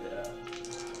good. Yeah.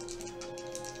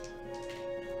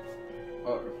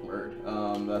 Oh, word.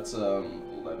 That's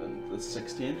 11. That's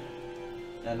 16.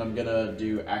 And I'm gonna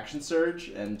do action surge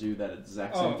and do that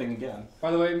exact same Oh. thing again.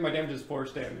 By the way, my damage is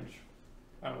force damage.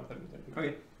 I don't know if that means anything.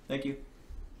 Okay, thank you.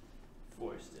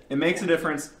 Forced it. It makes a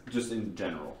difference just in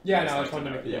general. Yeah, Just no, I like just wanted to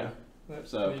know. make it. Yeah. That's-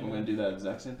 So I'm gonna do that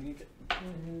exact same thing again.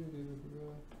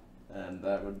 And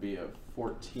that would be a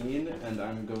 14, and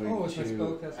I'm going Oh, it's my to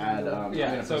spellcasting add roll. I'm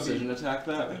Yeah, gonna so it'd be- precision attack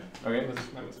that. Okay.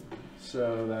 My wisdom.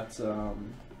 So that's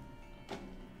and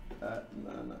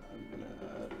then I'm gonna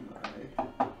add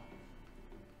my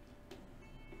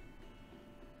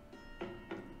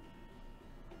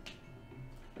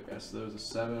okay, so there was a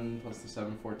 7 plus the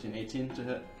 7, 14, 18 to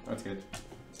hit. That's good.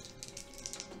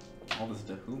 All this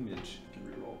dehumage. Can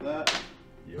reroll that.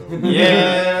 Yo.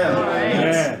 Yeah! Alright.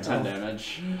 Yeah. 10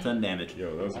 damage. 10 damage.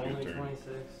 Yo, that was a good Only turn.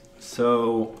 26.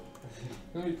 So,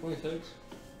 Only 26.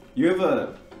 you have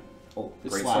a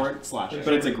It's great slash- sword, slashing.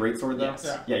 but it's a great sword though? Yes.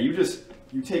 Yeah. Yeah,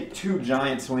 you take 2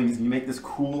 giant swings and you make this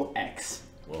cool X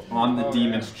Well, on the Oh,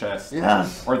 demon's chest.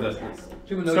 Yes. Or the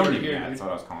People know stone you're demon, here, yeah, dude. that's what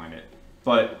I was calling it.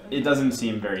 But it doesn't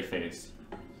seem very phased.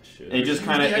 shit. It just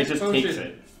kind of, the it X just potion. takes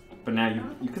it. But now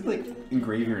you could like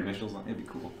engrave your initials on it, it'd be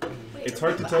cool. It's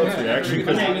hard to tell its Yeah. reaction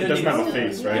because it doesn't have a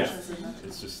face, right? Yeah.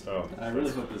 It's just, oh. I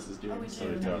really hope this is doing we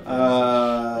Sorry, do. Todd. It's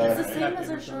Uh, the same as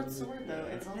our short sword, though.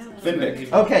 It's also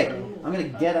Finvic. Okay, I'm gonna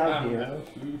get I out don't here. know.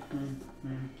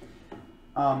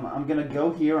 I'm gonna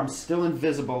go here. I'm still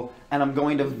invisible, and I'm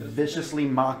going to viciously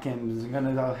mock him. I'm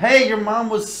gonna go, "Hey, your mom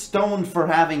was stoned for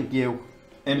having you."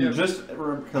 and Yep. just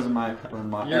because of my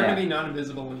You're gonna be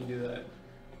non-invisible when you do that.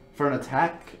 For an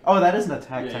attack? Oh, that is an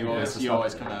attack. Yeah, technically. you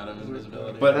always come out of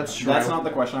invisibility. But That's true. That's not the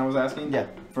question I was asking. Yeah.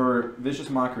 For vicious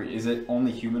mockery, is it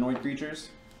only humanoid creatures?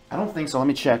 I don't think so. Let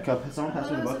me check. Someone has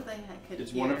What me the was book. the thing I could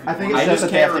It's hear? one of- I think I it's just that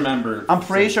they can't have to- remember. I'm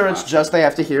pretty since sure it's last. just they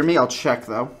have to hear me. I'll check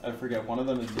though. I forget, one of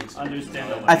them is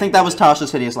Understandable. I think that was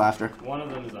Tasha's hideous laughter. One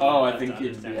of them is. Oh, I that's think it-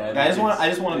 understandable. yeah, I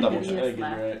just want to double I check. think you're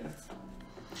right.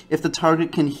 If the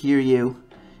target can hear you,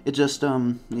 it just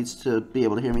needs to be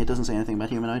able to hear me. It doesn't say anything about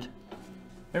humanoid.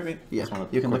 Okay. Yeah, Just wanna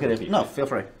you can look at quickly it. peek. No, feel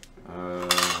free. I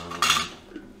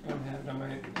don't have it on my.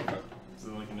 Is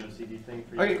it like an OCD thing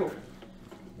for you? Okay, cool.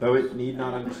 Though it need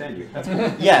not understand you. That's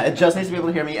cool. Yeah, it just needs to be able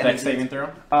to hear me. And Dex saving throw.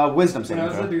 Wisdom When I saving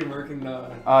was throw. doing work in the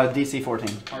DC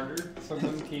 14. harder,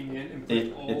 someone came in and put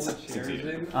It- all it's the chairs succeeded.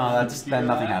 in. That's then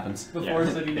nothing happens. Before Yeah.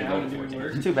 sitting down and doing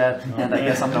work. Too bad. And I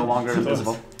guess I'm no longer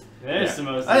invisible. There's Yeah. some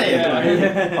OCD. Hey,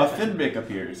 Yeah. a Finvic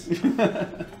appears.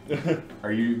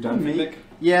 Are you done, Me? Finvic?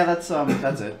 Yeah, that's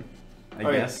it. I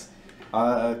Okay. guess.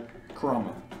 Alright.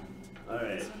 Kurama. This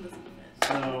one doesn't fit. So,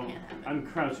 Can't have it. I'm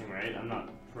crouching, right? I'm not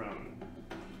prone.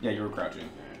 Yeah, you were crouching.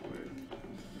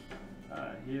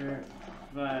 Alright, weird. Here.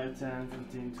 5, 10,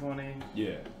 15, 20.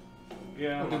 Yeah.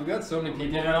 Yeah. Oh, dude, we got so many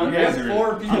people. Get it on. We got You guys are-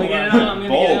 4 I'm people. gonna get it left. on. I'm gonna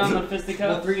get it on Bold. the fisticuff.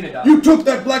 Well, 3 in a die. You took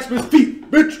that blacksmith's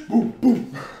feet, bitch! Boom,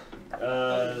 boom.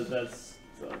 That's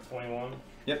 21.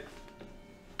 Yep.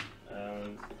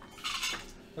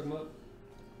 Fuck 'em up.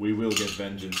 We will get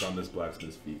vengeance on this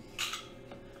blacksmith's feet.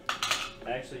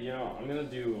 Actually, you know, I'm gonna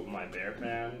do my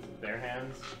barehanded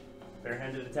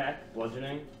attack,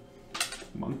 bludgeoning.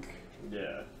 Monk.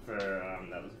 Yeah, for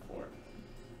that was a 4.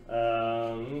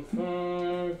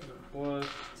 Was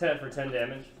 10 for 10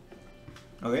 damage.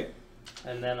 Okay.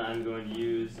 And then I'm going to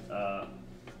use a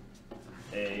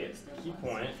key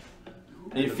point.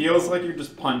 It feels like you're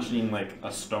just punching like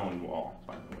a stone wall,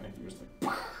 by the way. You're just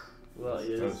like. Well, it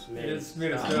is made,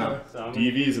 made of I know. stone. So I'm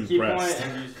DV's gonna key impressed.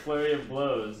 point and use flurry of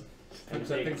blows and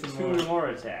So I take think 2 some more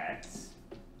attacks.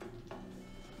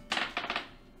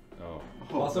 Oh.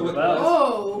 Also with Well,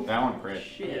 Oh! That one crit.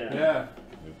 Shit. yeah.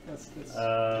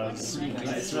 That's Sweet,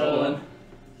 nice so rolling.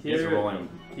 He's here, rolling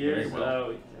very here's well.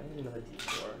 I need another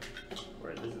d4.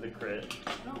 Where this is the crit.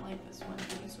 I don't like this one.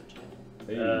 Can you switch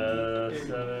it? Hey.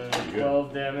 7,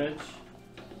 12 damage.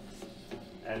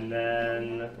 And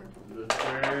then the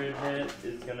third hit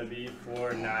is gonna be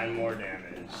for 9 more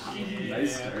damage.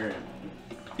 Nice turn.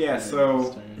 Yeah, Nice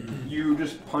so turn. you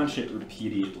just punch it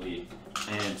repeatedly,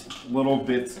 and little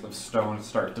bits of stone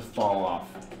start to fall off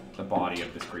the body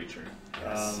of this creature.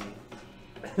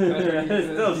 There's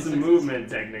still some movement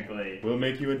technically. We'll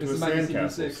make you into This a is my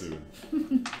sandcastle DC6.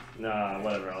 soon. Nah,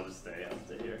 whatever. I'll stay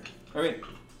here. Okay,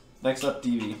 next up,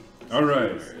 DV. All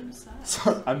right. Same size.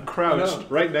 So I'm crouched No.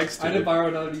 right next to I did it, borrow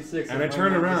another D6. and I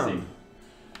turn around.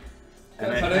 And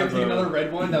And I I have take another a,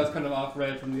 red one that was kind of off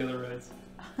red from the other reds.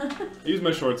 I use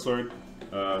my short sword.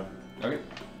 Okay.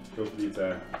 Go for the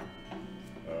attack.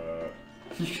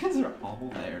 You guys are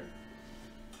all there.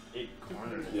 8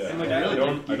 corners. Yeah. And like, I really,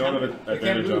 don't have I advantage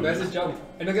can't move. on That's this. just jump.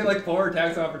 And I get like 4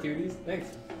 attacks opportunities. Thanks.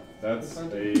 That's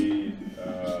a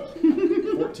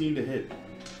 14 to hit.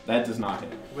 That does not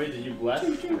hit. Wait, did you bless?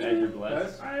 Add your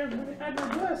bless? I had your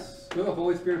bless. Feel the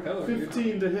Holy Spirit pillar.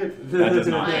 15 to hit. That does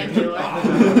not I hit. feel I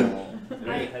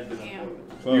am.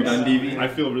 You're done, DV? I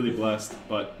feel really blessed,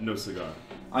 but no cigar.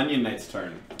 Onion Knight's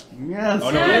turn. Yes. Oh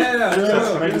no! Yeah, Can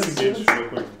yeah, I yeah. disengage real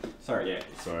quick? Sorry, yeah.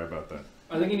 Sorry about that.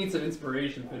 I think he needs some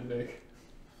inspiration, Finvic.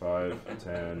 5,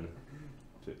 10.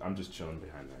 I'm just chilling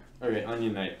behind there. Okay,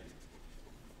 Onion Knight.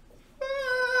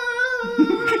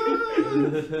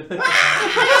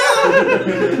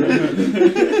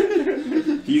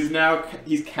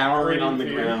 He's cowering on the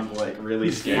ground, like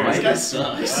really scared. This guy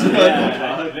sucks.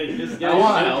 This guy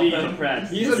Wow. should be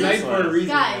impressed. He's a knight for a reason.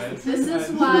 Guys, this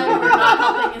is why we're not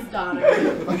helping his daughter.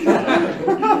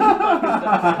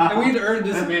 And we need to earn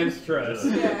this man's trust.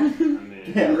 Yeah.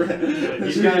 Yeah, right.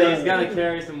 He's got to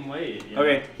carry some weight. You know?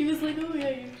 Okay. He was like, oh yeah,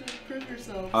 you should prove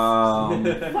yourself.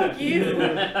 Fuck you. You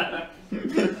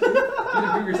need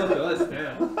to prove yourself to us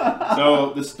now.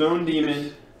 So the stone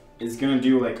demon is gonna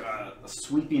do like a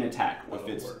sweeping attack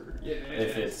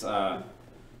if it's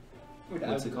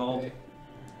what's it called?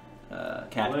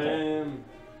 Catapult. Blam.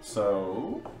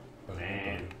 So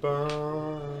Man.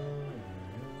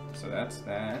 that's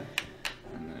that.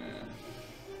 And then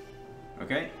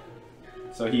okay.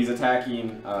 So he's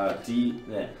attacking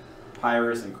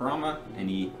Pyrus and Kurama, and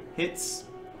he hits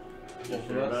You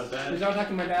sure about He's that? not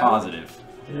attacking my dad. positive.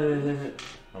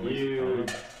 You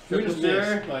Triple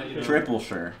sure? miss, but you know. Triple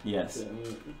sure, yes.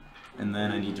 And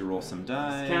then I need to roll some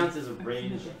die. This counts as a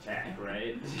ranged attack,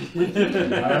 right?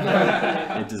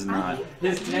 It does not.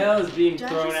 His tail is being Judge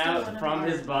thrown is still out one of from our-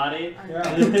 his body.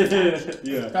 Yeah.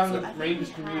 Yeah. Sounds I like think range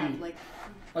we to have, me. like,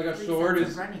 Like a 3 sword sets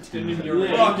is of running. extending your Yeah.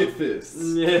 range. Rocket fists.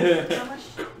 Yeah. How much?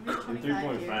 We have 25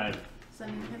 here. 3.5. So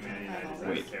that means we have 25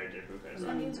 Wait. So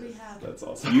that means we have. That's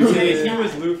awesome. You take He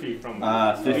was Luffy from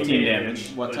 15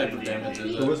 damage. What type of damage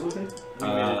is Who it? was with it?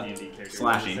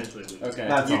 slashing. Okay.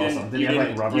 That's you awesome. Did he have,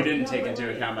 like, rubber? You didn't take into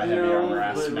account my heavy armor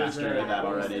ass mastery of that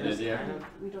already, did you?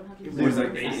 We don't have to It was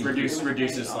like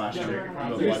Reduces slash trigger.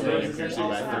 The We blood radius piercing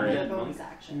by 3. bonus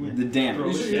action. the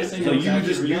damage. You should- So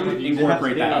you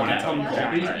incorporate that one Okay. time.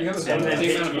 You have a And then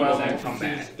same amount of take wild one action, combat.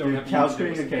 you just don't have to Cal's use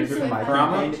creating a it. character for my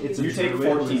Kurama, campaign. It's a you take druid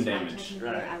 14 who's- damage.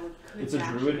 It's a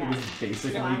druid who is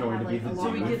basically going to be the So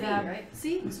we demon. did that, right?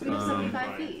 See? So we have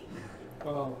 75 feet.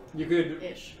 Well, you could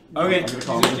Ish. Okay. I'm gonna use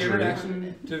call your him a standard druid.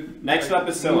 action to Next up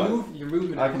is Scylla. move, your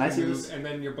movement Can I action see move, this? and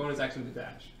then your bonus action to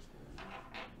dash.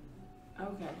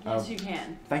 Okay. Yes, you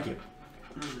can. Thank you.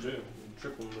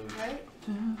 Triple move. Right?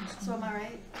 So am I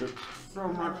right? So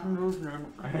much movement.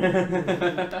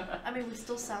 I mean, we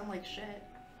still sound like shit.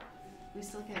 We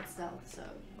still can't stealth, so,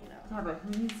 you know. No, but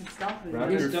who needs to stop it?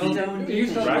 Wrap You your still- Stone you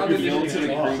still Wrap probably your just feet get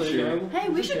in off, the so you creature. know. Hey,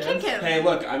 we should kick him! Hey,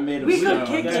 look, I made him We stone.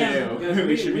 could kick Too. him.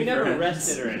 We should be never friends.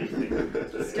 rested or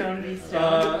anything. Stone be stone.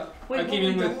 I Wait, came but we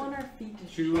in don't with want our feet to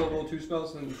 2 level 2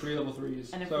 spells and 3 level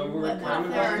 3s. And if So we we're let What kind if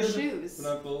of there are busted, shoes? but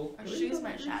not full. Our shoes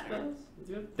might shatter.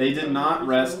 They did not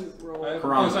rest. Oh,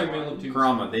 Kurama. sorry, middle of 2s.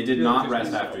 Kurama, they did Middle not of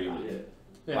rest 2s. after you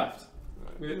Yeah. left.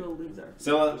 We're a loser.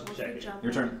 Scylla, What if we jump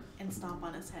your turn. and stomp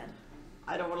on his head?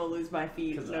 I don't want to lose my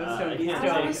feet. 'Cause, No I stone be can't I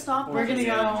want stone. to stop. We're gonna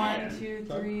go damage 1, again. 2,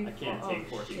 3, I can't 4. take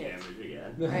 14 shit. damage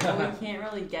again. Right, well, we can't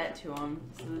really get to him.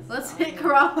 So this Let's is hit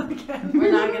not Karama again.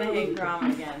 We're not gonna hit Grama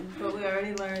again, but we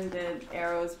already learned that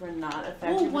arrows were not effective.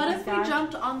 Well, what with if this we guy.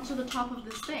 jumped onto the top of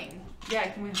this thing? Yeah,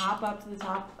 can we hop up to the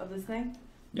top of this thing?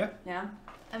 Yeah. Yeah.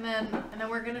 And then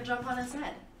we're gonna jump on his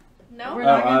head. No? We're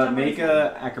not gonna jump make on his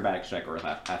a acrobatics check or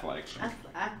athletics check.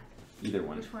 Either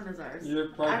one. Which one is ours? You're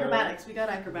probably Acrobatics. We got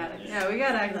acrobatics. Yeah, we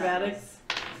got acrobatics.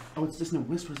 Oh, it's just no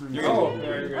whispers in You're the oh,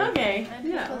 there you go. Okay. I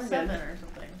think Yeah, it was we're 7 good. or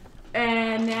something.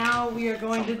 And now we are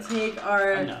going to take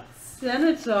our Enough.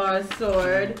 Senator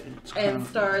sword and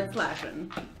start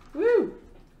slashing. Woo!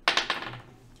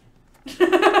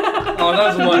 Oh, that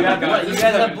was the one. You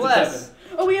guys have bless.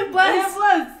 Oh, we have I bless.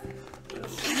 have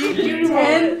plus. You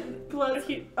 10 plus.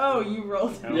 Oh, you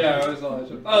rolled. Yeah, it was all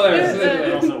that. Oh, there it is. Yeah.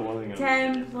 They're also willing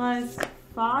 10 plus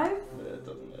 5? It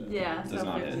doesn't. Yeah, Does so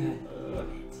not hit. 15.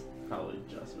 Probably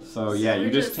just. So yeah, you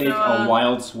just take a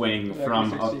wild swing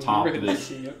from up top of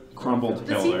this crumbled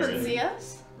Does he pillar. even see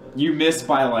us? You miss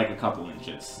by like a couple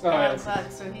inches. Oh, Oh, yeah.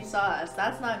 fuck. So he saw us.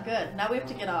 That's not good. Now we have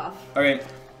to get off. Okay,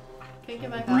 Can you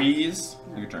get back Breeze,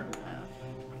 your turn.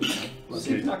 Let's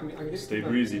see, talking to me. Stay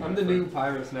breezy, I'm my the new friend.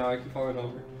 Pyrus now. I can follow it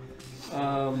over.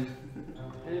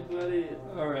 Hey, buddy.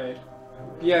 All right.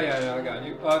 Yeah, I got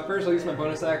you. First, I'll use my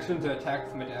bonus action to attack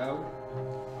with my dog.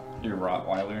 Your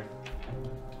Rottweiler.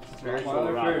 Spiritual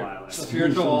Rottweiler. Rottweiler.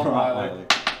 Spiritual Rottweiler.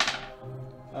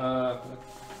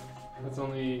 That's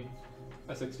only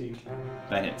a 16.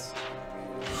 That hits.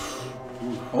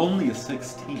 Only a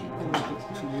 16.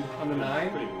 On the 9.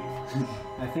 Pretty weak.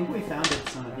 I think we found it,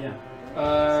 son. Yeah.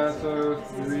 So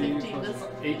This is 3 15, plus this-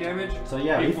 8 damage. So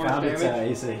yeah, 8 we points found its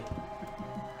damage. AC.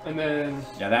 And then,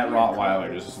 Yeah, that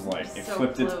Rottweiler just like it So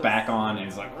flipped its close. back on and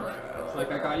it's like. it's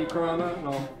like I got you, Karama, and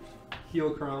I'll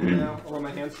heal Karama now. I'll rub my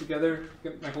hands together,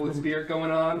 get my holy spirit going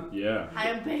on. Yeah. I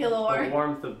am The Baylor.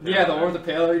 warmth of Yeah, the warmth of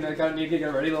paler, you know, I need to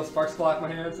get ready. Little sparks fly off my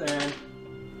hands, and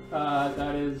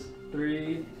that is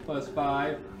 3 plus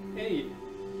 5, 8.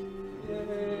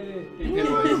 Yay! 8 hit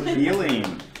points.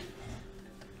 Healing.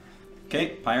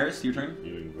 Okay, Pyrus, your turn.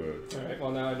 Healing bird. Alright,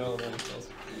 well now I know the spells.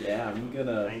 Yeah, I'm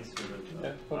gonna Thanks for the.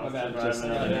 Yeah, put my I'll bad. survive just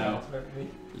another let it now. out.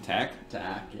 Attack.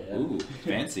 attack. Yeah. Ooh,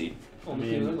 fancy. I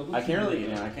mean, I can't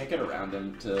really, I can't get around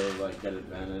him to like get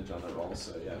advantage on the roll,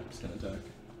 so yeah, I'm just gonna attack.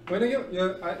 Wait, no, you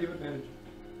have advantage.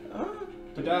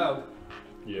 The dog.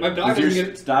 Yeah. My dog Is doesn't your-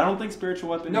 get. I don't think spiritual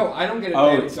weapon. No, I don't get Oh,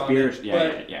 advantage it's on spirit- it. yeah,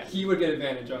 but yeah. he would get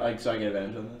advantage on it. Like, so I get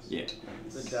advantage on this? Yeah,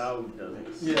 The dog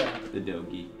does. Yeah. the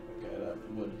doggy. Okay, that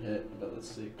would hit, but let's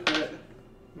see. Crit.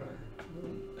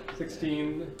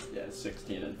 16. Yeah,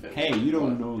 16 and 15. Hey, you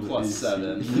don't know the Plus AC.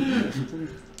 7.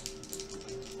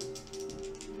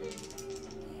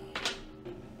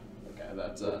 Okay,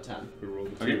 that's 10. We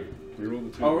rolled the Okay. 2. We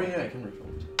rolled the 2. Oh, yeah, I can reroll.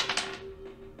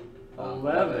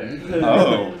 11.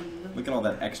 Oh, look at all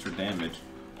that extra damage.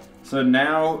 So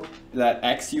now that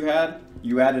X you had,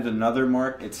 you added another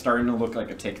mark. It's starting to look like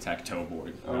a tic-tac-toe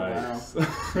board. Oh Nice.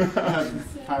 wow.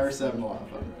 Fire 7 off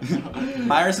of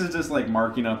Pyrus is just like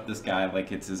marking up this guy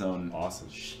like it's his own Awesome.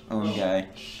 guy.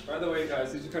 By the way,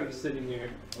 guys, these are kind of just sitting here.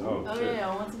 Oh, Oh, shit. yeah,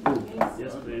 I want some cookies.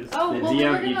 Yes, please. Oh, The well, we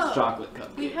were DM eats gonna. chocolate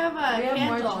cupcakes. We have We have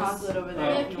more candles. chocolate over We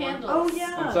there. have candles. Oh,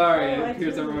 yeah. I'm sorry, Oh, I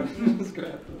here's do. everyone's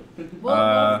crap. We'll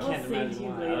Can't save imagine you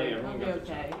why. later. Yeah, It'll be got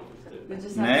the okay. chocolate. We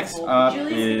just have Next to hold up it.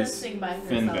 Julie's gonna is sing by herself.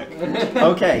 Finvic.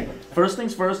 Okay, first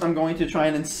things first, I'm going to try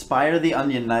and inspire the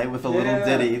Onion Knight with a little Yeah.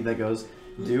 ditty that goes,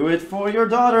 do it for your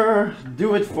daughter,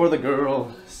 do it for the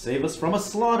girl, save us from a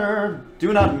slaughter,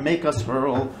 do not make us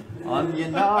hurl.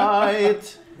 Onion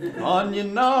Knight,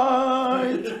 Onion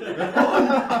Knight,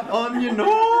 Onion Knight.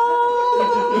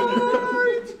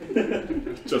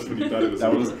 Just when you thought it was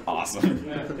That was over. awesome.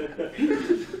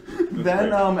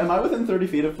 Then, am I within 30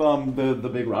 feet of the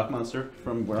big rock monster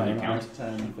from where I Can am? you count?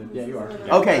 10, 15. Yeah, you are.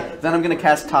 Okay, then I'm gonna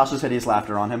cast Tasha's Hideous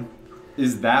Laughter on him.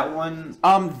 Is that one?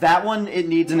 That one, it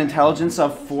needs an intelligence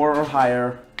of 4 or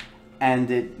higher, and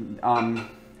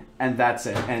and that's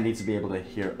it. And it needs to be able to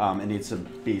hear. It needs to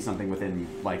be something within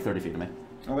like 30 feet of me.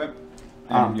 Okay.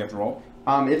 And Um, you have to roll.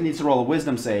 It needs to roll a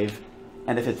Wisdom save,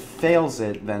 and if it fails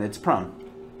it, then it's prone.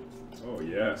 Oh,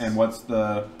 yes. And what's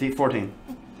the? D14.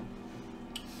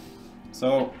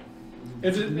 So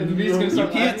Is it? And the beast gonna you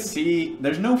start can't laughing? see.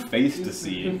 There's no face to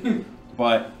see,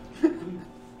 but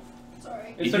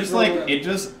Sorry. it starts just like rolling. it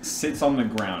just sits on the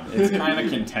ground. It's kind of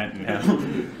content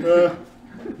now.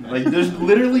 Like there's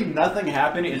literally nothing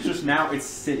happening. It's just now it's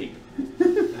sitting.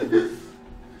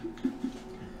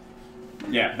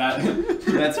 Yeah,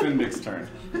 that's Finvic's turn.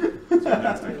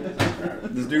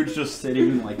 This dude's just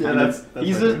sitting like Yeah, kind that's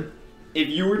he's my a turn. if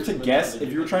you were to guess,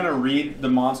 if you were trying to read the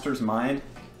monster's mind,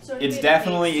 So it's made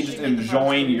definitely face, just she made the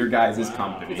enjoying monster. your guys' It's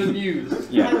company. amused.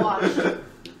 I Yeah. watched.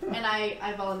 And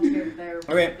I volunteered there.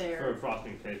 Okay. For There. a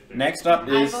frosting cake. Next up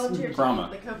I is volunteered to Brahma.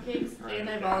 make the cupcakes, and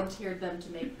I volunteered them to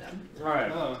make them.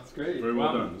 Alright. Oh, that's great. Very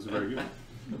well done. This is very good.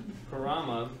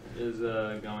 Karama is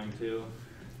going to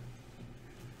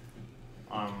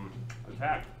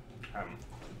attack.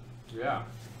 Yeah.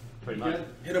 Pretty much. Yeah.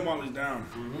 Hit him while he's down.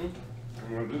 I'm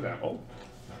gonna do that. Oh.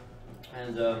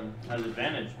 And has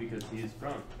advantage because he's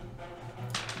prone.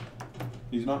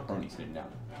 He's not prone, he's sitting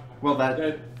down. Well, that.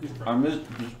 That- he's pro- I'm just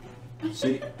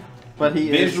see, But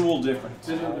he is. visual difference.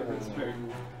 Visual difference, very-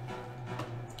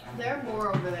 There are more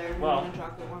over there. Well. The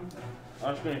chocolate one.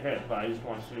 I was gonna hit, but I just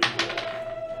want to see.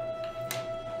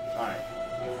 Alright.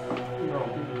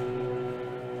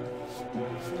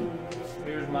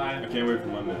 Here's I my. can't wait for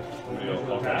Monday. Maybe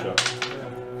I'll catch up.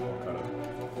 I'll cut up.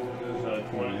 There's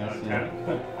 20, Yes, 10.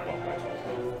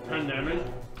 10 damage.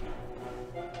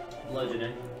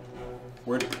 Bludgeoning.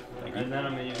 Word. Thank you. And then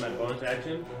I'm gonna use my bonus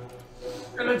action.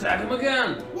 And attack him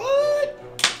again! What?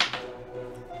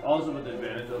 Also with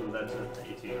advantage, although that's an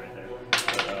 18 right there. But,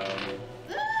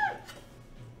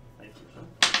 thank you.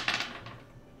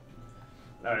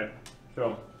 Alright,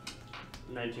 so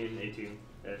 19,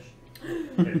 18-ish.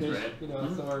 Hits, right? You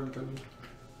know, somewhere in between.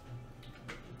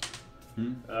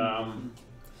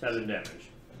 7 damage.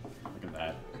 Look at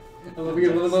that. I love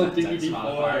you, little DPD And,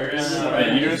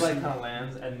 Right, you it just- like kind of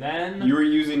lands, and then You were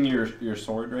using your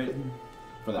sword, right?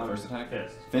 For that first attack?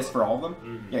 fist. Fist for all of them?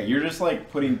 Mhm. Yeah, you're just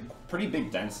like putting pretty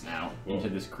big dents now into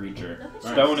this creature.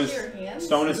 Nothing Stone to is your hands.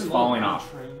 stone is falling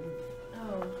off.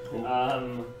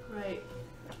 Oh, right.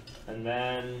 And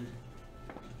then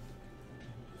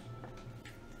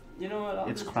you know what?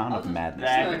 It's Crown of Madness.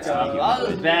 Back Back up. up. I'll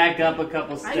just back up a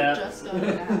couple I steps. just got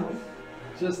it out.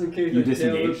 Just in case You the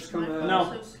tail disengaged? whips come My out. No.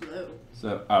 phone's so slow.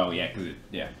 So oh yeah, cause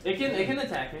yeah. It can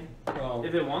attack me Oh.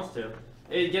 if it wants to.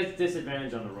 It gets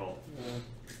disadvantage on the roll. Yeah.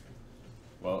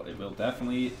 Well, it will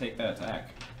definitely take that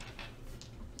attack.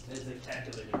 It's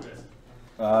spectacular interest.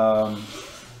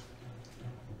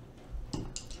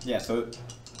 Yeah, so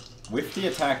with the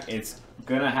attack, it's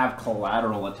gonna have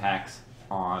collateral attacks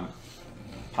on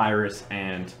Pyrus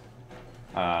and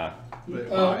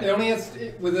It only has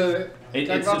with a. it's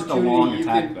attack of just a long opportunity, you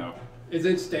attack can- though. Is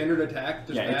it standard attack?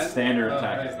 Just Yeah, that? its standard Oh,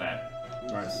 attack right. is that.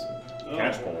 Nice. Oh.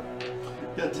 Catch pole.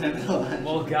 Got 10 left.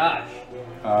 Well, gosh.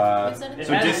 What's that? It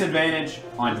So has- disadvantage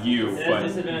on you, It but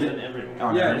has disadvantage on everyone.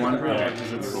 on Yeah, everyone. just Okay.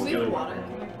 everyone. We have water.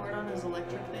 Can we pour it on his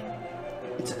electric thing?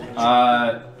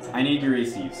 I need your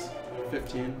ACs.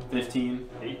 15. 15.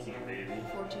 18, baby.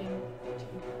 14.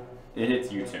 It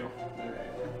hits you too.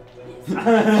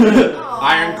 Aw.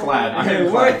 Ironclad. Okay,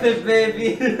 Ironclad. worth it,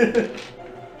 baby.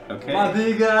 Okay. My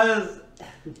big guys.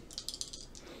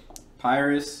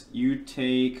 Pyrus, you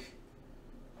take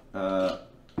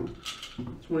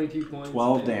 22 points.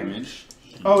 12 damage.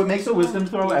 Oh, it makes a wisdom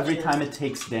throw every time it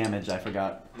takes damage. I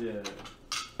forgot. Yeah.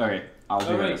 Okay, I'll do Oh,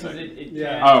 that in right, a because second. it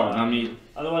Yeah. can't. Oh, let me.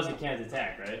 Otherwise, it can't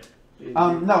attack, right?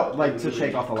 No, like to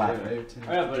shake off the laughter.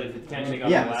 Oh, yeah, but if it can't take off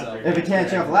Yeah, the laughter. if it can't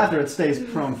shake off the laughter, it stays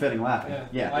prone fitting laughing. Yeah.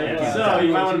 Yeah. I- Yeah, uh, so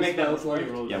you might want to two make that spells before you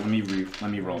like- roll. Yeah,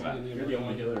 let me roll that. You're the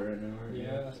only healer right now.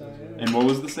 Yeah, that's how it is. And what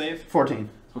was the save? 14.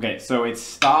 Okay, so it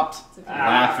stopped Ah.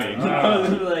 laughing. I was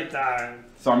like, darn.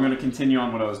 So I'm gonna continue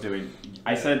on what I was doing.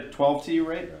 I said 12 to you,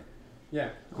 right? Yeah.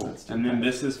 Cool. And then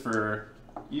this is for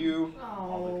you.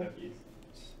 All the Oh. cookies.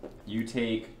 You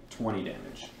take 20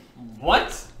 damage.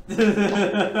 What? Are you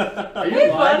Hey,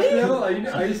 alive buddy. still?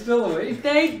 Are you still awake?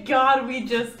 Thank God we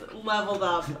just leveled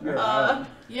up.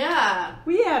 Yeah.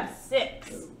 We have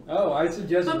 6. Oh, I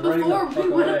suggest But running before the fuck we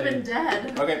would have away. been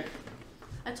dead. Okay.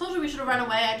 I told you we should have run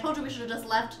away. I told you we should have just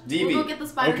left. DV. We'll go get the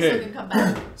spider so Okay. we can come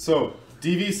back. So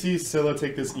DV sees Scylla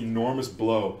take this enormous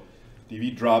blow.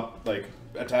 DV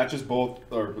attaches both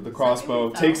or with the crossbow,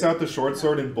 Second takes fell. out the short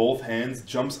sword in both hands,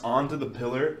 jumps onto the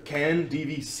pillar. Can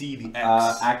DV see the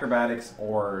X? Acrobatics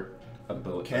or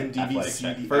ability. Can DV athletics see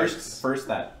check. the First, X? first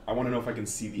that. I want to know if I can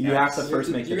see the You X. have to first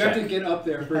make the You have check. to get up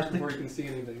there first before you can see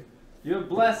anything. You have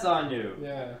bless on you.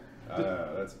 Yeah.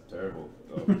 That's terrible.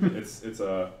 Oh,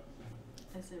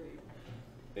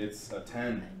 it's a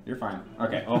 10. You're fine.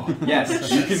 Okay. Oh. Yes,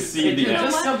 you can see It's the know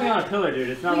just what? something on a pillar, dude.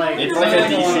 It's not like It's like a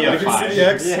DC I of can see 5. the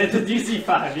X. Yeah, it's a DC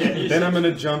 5. Yeah. you Then should- I'm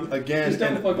gonna jump again Just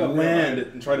don't and fuck up, land right?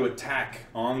 and try to attack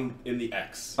in the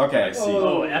X. Okay. I see.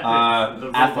 Oh, epic.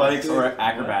 The Athletics robot. or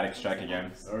acrobatics check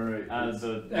again. All right.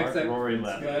 The X- Rory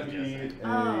left. I I'm guessing. need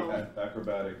Oh.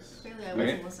 acrobatics Clearly, I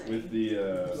Okay. wasn't listening. with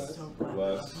the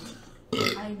bless.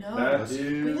 I know. That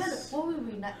We had is what were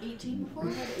we not 18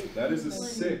 before? that is a Like,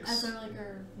 6. As our like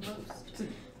our most.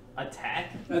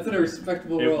 Attack? That's a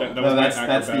respectable It- roll. that No, was my that's the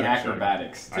acrobatics check.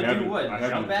 acrobatics. I To do haven't- what? I haven't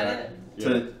Jump at attacked. it?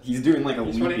 Yeah. He's doing like a You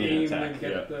just want to leaping aim attack. and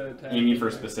get Yeah. the attack. Aiming for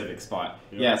a specific spot.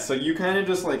 Yeah. Yeah, so you kind of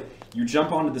just like, you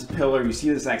jump onto this pillar, you see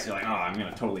this axe, you're like, oh, I'm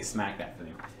gonna totally smack that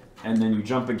thing. And then you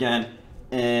jump again,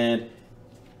 and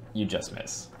you just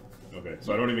miss. Okay,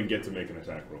 so I don't even get to make an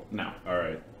attack roll. No.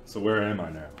 Alright, so where am I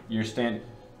now? You're standing.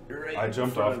 Right I in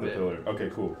jumped front off of the it. pillar. Okay,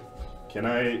 cool. Can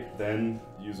I then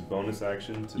use a bonus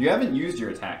action to... You haven't used your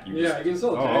attack. You Yeah, just, you can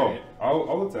still attack Oh, it.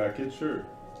 I'll attack it, sure.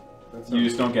 That you sounds-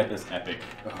 just don't get this epic.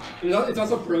 It's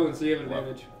also prone, so you have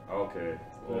advantage. Okay.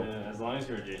 Well, Yeah, as long as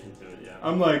you're adjacent to it, yeah.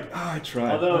 I'm like, I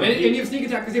tried. Although- And you have sneak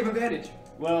attack because you have advantage.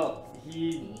 Well,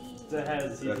 he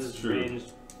has That's true.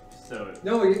 ranged, so.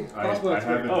 No, you I crossbow have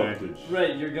expert. advantage.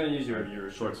 Right, you're gonna use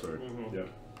your Short sword. Mhm. Yeah.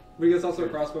 But he is also a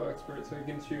crossbow expert, so he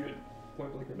can shoot it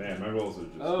point blank. Man, my rolls are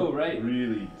just Oh, right.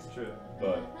 really, It's true.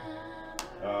 but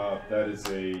that is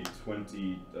a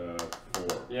 24.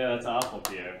 Yeah, that's awful,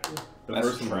 Pierre. The That's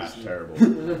first one was trash. terrible.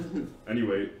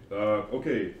 Anyway,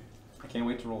 okay, I can't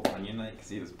wait to roll Onion Knight to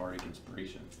see this bardic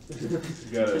inspiration. you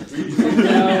got a 3.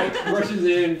 Now, rushes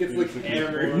in, gets like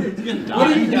hammered.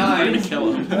 What do you die?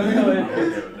 Kill him. I'm okay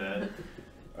with that.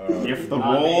 If the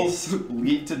Not me. rolls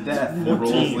lead to death, the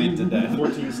rolls 14. lead to death.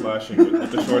 14 slashing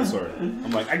with the short sword. I'm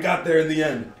like, I got there in the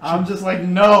end. I'm just like,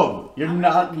 no, you're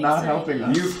not helping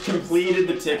us. You've completed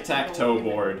the tic-tac-toe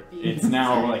board. It's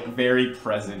now like very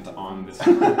present on this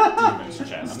demon's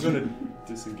chest. I'm gonna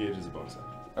disengage as a bonus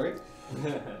action. Okay.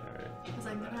 Because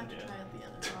I'm gonna have to try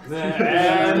at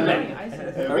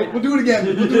the end. All right. We'll do it again.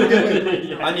 We'll do it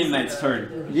again. Onion Knight's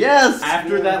turn. Yes.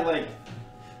 After that, like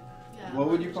Yeah, what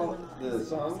would you call it? The The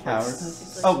song? Coward.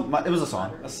 Oh, it was a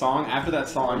song. a song. After that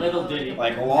song, Little ditty.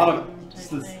 like a lot of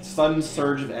sudden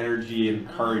surge of energy and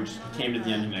courage came to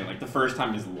the Onion Knight. Like the first time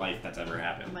in his life that's ever You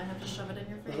happened. might have to shove it in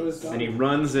your What is face. that? And he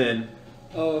runs in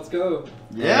Oh, let's go.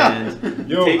 Yeah. and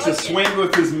Yo. takes a swing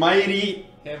with his mighty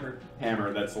Hammer.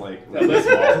 hammer. That's like That this list-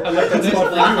 wall. I like that list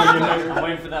last I'm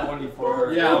waiting for that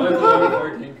 1d4. Yeah, I went for the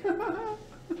working.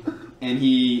 And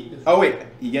he. Oh wait,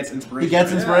 he gets inspiration. He gets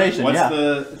right? inspiration. What's Yeah.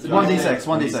 the 1d6,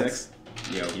 1d6.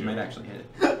 Yo, he might actually hit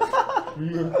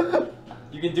it.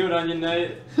 You can do it on your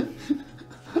night.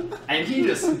 And he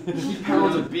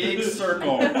pounds a big circle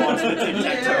onto the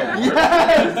tic-tac-toe.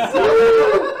 Yes.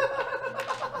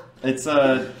 It's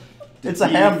a. It's a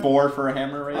ham. 4 for a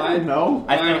hammer, right? I know.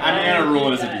 I think I'm gonna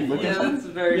rule it as a D4. Yeah, that's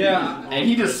very Yeah. And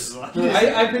he just.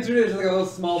 I pictured it as like a little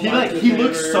small He box with he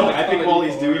looks hammer, so like, epic while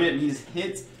he's D4. doing it, and he's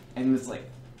hits, and it's like.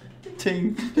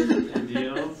 Ting. And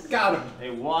deals Got him.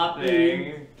 a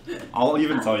whopping. I'll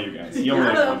even tell you guys. He only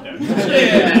had 1 damage.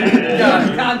 Yeah. Got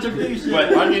him. Contribution.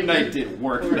 But Onion Knight did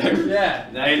work there. Yeah.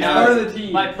 And, Part of the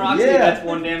team. By proxy, Yeah. that's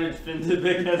 1 damage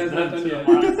Fintibic has Has done done to yet.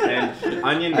 the monster. And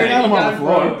Onion I got Knight. him on the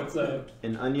floor. So.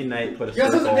 And Onion Knight put a You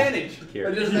guys have circle advantage. here.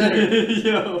 It doesn't matter.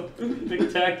 Yo,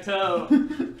 tic-tac-toe.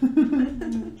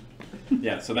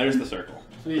 Yeah, so there's the circle.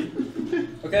 Sweet.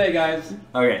 Okay, guys.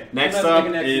 Okay, next Let's up make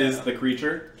a next is now. the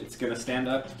creature. It's gonna stand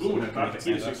up. Ooh, Make I it thought the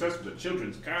stand up. success with a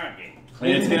children's card game. And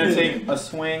it's gonna take a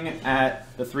swing at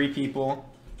the 3 people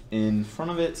in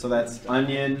front of it. So that's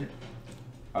Onion,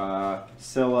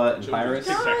 Scylla, and Pyrus.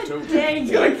 God dang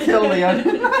He's gonna it. kill the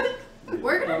onion.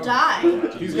 We're gonna die.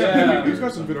 He's Yeah. got, he's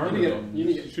got some good armor. You need to though. get- you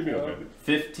need to get- Should be okay.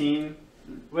 15.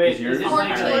 Wait, Is yours? is it Or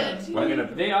like good.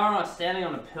 What? they are standing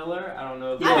on a pillar? I don't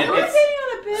know. If Yeah, It- we're it's- sitting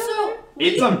on a pillar. So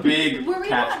It's a big were we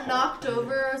catch not pole. knocked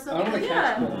over or I don't know something? what Yeah.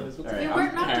 catch pole is. What's Alright, We that?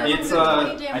 weren't knocked over. It's, we got 20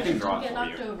 I damage can and draw didn't it get for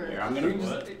knocked you. over. Here, I'm Can gonna you,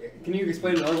 put. can you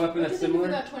explain another weapon that's Because if we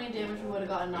similar? got 20 damage, we would have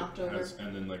gotten knocked over.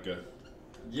 And then like a.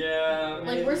 Yeah.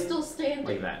 Like we're still standing.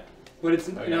 Like that. But it's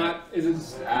Okay. not. Is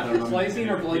it I don't know. slicing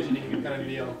or bludgeoning kind of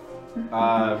deal?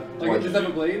 Like Like, does it have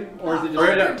a blade, or is it Or,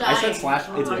 just? no, I Dying. said slash.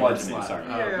 It's Like bludgeoning. slash. Sorry.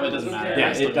 Oh, but it doesn't matter. Yeah,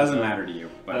 I still it doesn't do matter to you.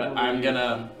 But But I'm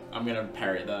gonna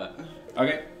parry that.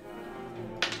 okay.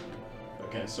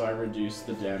 Okay, so I reduce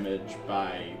the damage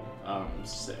by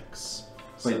 6.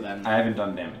 So Wait, then I haven't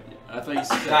done damage yet. I thought you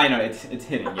said. I know it's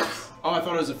hitting. Yes. Oh, I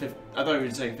thought it was I thought you were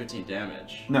saying 15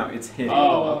 damage. No, it's hitting.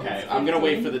 Oh, okay. I'm gonna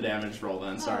wait for the damage roll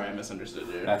then. Sorry, I misunderstood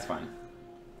you. That's fine.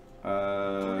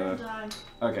 We're gonna die.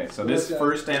 Okay, so this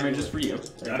first damage is for you.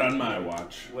 Not on my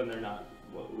watch. When they're not.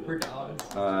 We're dogs.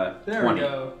 There 20. we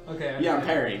go. Okay. Yeah, I'm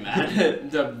parrying that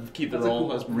to keep the That's a roll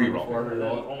cool as reroll. before I'm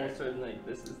reroll. almost certain like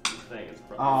this is the thing. It's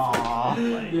Aww.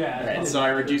 probably. Like, Yeah. Alright, so I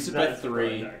reduce it by That's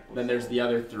 3. correct. Then there's the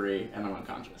other 3, and I'm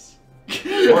unconscious. Wait,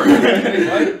 what?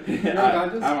 You're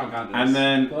unconscious? I'm unconscious. And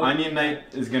then Well- Onion Knight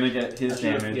is gonna get I his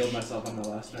should have damage. healed myself on the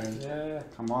last turn. Yeah.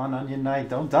 Come on, Onion Knight,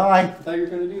 don't die. I thought you were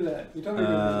gonna do that. You told me you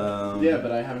were gonna Yeah,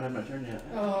 but I haven't had my turn yet.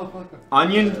 do that. Oh fuck.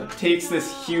 Onion takes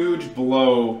this huge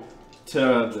blow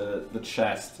to the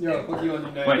chest. Yo, fuck you on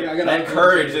your neck. Wait, Yeah, I gotta that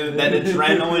courage, that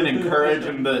adrenaline and courage,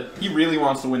 and he really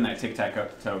wants to win that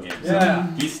tic-tac-toe game. So Yeah.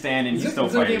 he's standing, he's still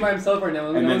He's a game fighting. by himself right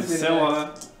now. And then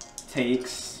Scylla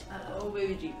takes Oh,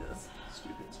 baby Jesus.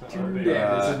 Stupid.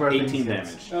 This is where 18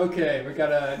 things damage. Okay, we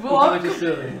got a Fuck. unconscious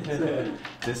silly.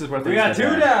 This is where We things got get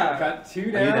 2 bad. down. Got 2 Are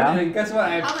you down, down? and guess what? I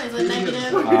have How many is 2 it?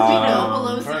 Negative? of-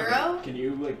 Below Perfect. 0? Can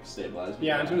you like stabilize me?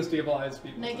 Yeah, I'm trying to stabilize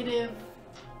people. Negative.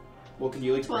 Well, can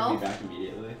you like bring me 12? back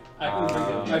immediately? I can bring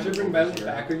it. I should bring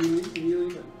back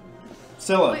immediately. But...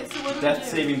 Scylla, Wait, so what do we death do?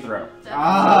 saving throw.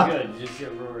 Ah. Good, just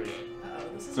get Rory.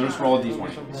 Oh, this is So just not- roll a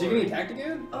d20. Is she getting attacked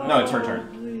again? No, it's her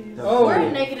turn. Oh. We're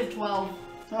at negative 12.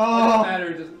 Doesn't Oh.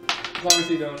 matter, just as long as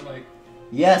you don't like.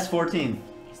 Yes, 14.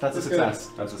 So that's a That's good. success.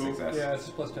 That's a success. Yeah, it's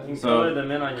just plus You 10. can So, color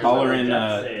them in on your color little in,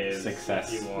 death saves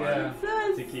success. if you want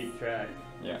Yeah. to keep track.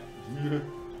 Yeah.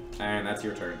 And that's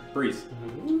your turn. Breeze.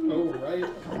 Oh right.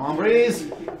 Come on, Breeze.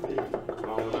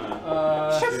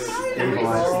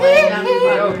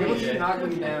 Yo, people keep knocking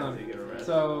me down.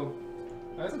 So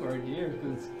that's a good idea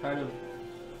because it's kind of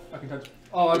I can touch.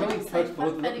 Oh, I can only touch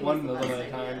both of them, one of them at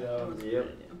a time though.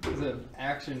 Yep. Because of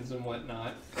actions and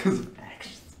whatnot. Because of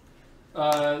actions.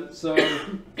 So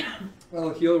I'll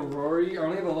heal Rory. I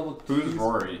only have a level 2. Who's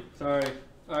Rory? Sorry.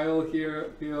 I'll heal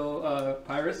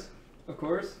Pyrus, of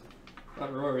course.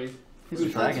 Not Rory. He's a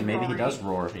dragon. Maybe he does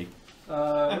roar.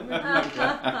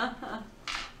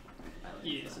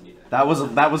 Yes. That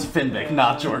was Finvic,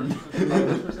 not Jordan.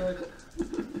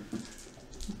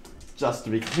 Just to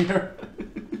be clear.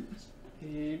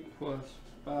 8 plus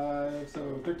 5,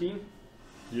 so 13.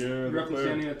 Yeah, You're roughly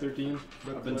standing at 13.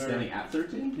 I've been standing at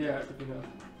 13? Yeah, 13 now.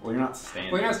 Well, you're not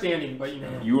standing. Well, you're not standing, but you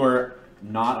know. You are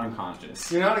not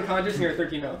unconscious. You're not unconscious and you're at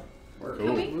 13 now. Cool. Can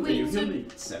we- Wait, wait, you so- healed me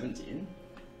 17?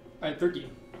 At 13.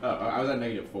 Oh, I was at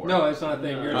negative 4. No, it's not a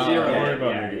thing. You're at Oh, 0. Don't worry about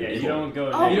Yeah, negative you four. don't go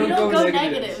Oh, You we don't don't go go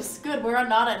negatives. negatives. Good, we're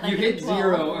not at You negative hit 12.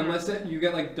 0 unless you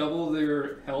get like double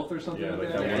their health or something Yeah, like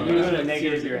like that. double You Yeah. go to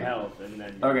negative your health and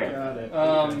then Okay. got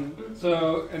it.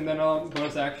 So, and then I'll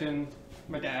bonus action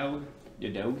my dog.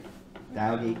 Your dog?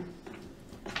 Doggy.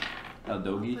 El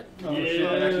doggy. Oh shit,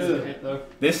 that actually doesn't hit though.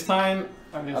 This time,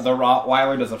 I missed. the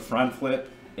Rottweiler does a front flip.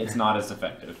 It's not as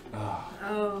effective.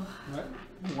 Oh. What?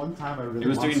 One time I really It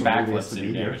was want doing some backflips Rubius to to be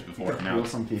do here. damage before. Heal Now,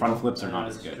 some people. front flips are not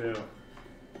That's as good. true.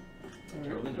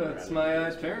 Alright, that's my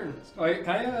turn. Oh, wait,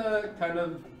 can I kind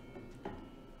of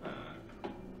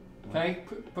can I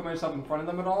put myself in front of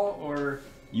them at all, or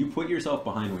You put yourself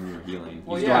behind when you're healing.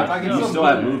 Well, you yeah, still if I have, can you still still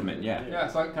have move. movement, yeah. yeah?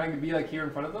 So can I be like here in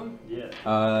front of them? Yeah.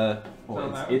 Well,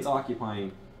 So it's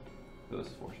occupying those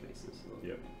 4 spaces.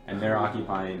 Yep. And they're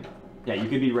occupying. Yeah, you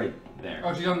could be right there.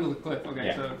 Oh, she's on the cliff. Okay,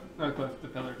 Yeah. so not cliff, the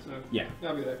pillar. So Yeah.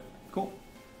 I'll be there. Cool.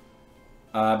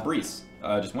 Breeze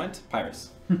just went.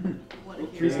 Pyrus. What a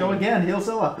Please hero. go again. Heal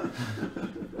Scylla.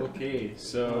 Okay,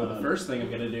 so the first thing I'm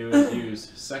gonna do is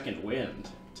use Second Wind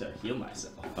to heal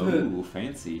myself. Oh,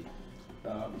 fancy.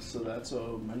 So that's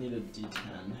I need a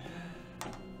D10.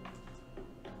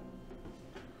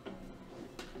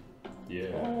 Yeah.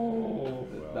 Oh,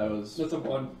 That was that's a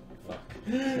 1.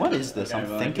 What is this? Okay, I'm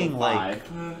well, thinking I like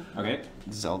go 5. Okay.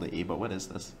 Zelda-y, but what is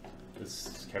this?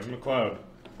 It's Kevin McLeod.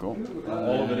 Cool.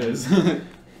 All of it is.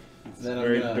 Then I'm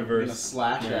very gonna diverse.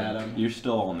 slash at him. You're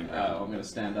still on the ground. I'm gonna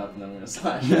stand up and then I'm gonna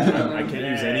slash at him. I can't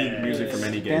use any music from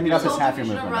any game. Standing up is Told half you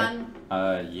your we should've movement,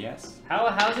 right? run. Yes.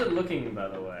 How's it looking, by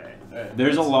the way? Alright,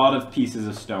 There's a that's- lot of pieces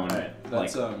of stone, Alright,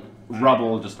 like that's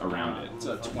rubble just around it. it's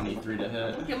a 23 to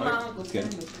hit. Your mom will It's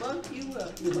good. fuck you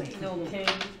up. You ain't no king.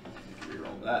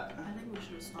 Reroll that. I think we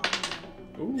should have stopped.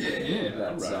 Ooh, Yeah,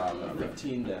 that's alright.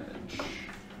 15 damage.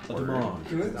 Seems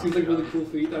like a really cool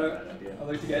feat that I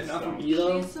like to get. Not from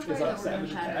Nito. She's so It's very a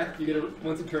savage overpowered. attack. You get a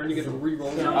once a turn. You get to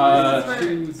re-roll.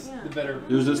 Choose Yeah. the better.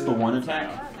 There's just the one attack.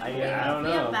 I don't We have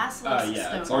know. Faceless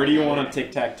yeah, it's stone. Or do you want to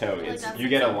tic-tac-toe? I feel like It's, that's you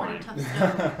get a pretty line. tough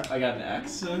stone. I got an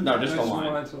X. No, just a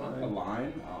line. It's a A line.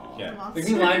 line? Oh. Yeah. Like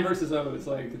in line versus O, it's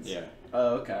like it's Yeah.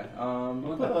 Oh, okay.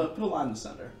 Put a line in the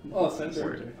center. oh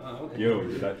center. Oh, okay. Yo,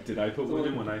 did I put wood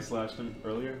in when I slashed him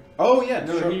earlier? Oh yeah,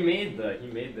 No, sure. he made the. I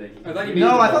thought you made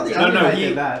No, it I thought the that. other no, guy he-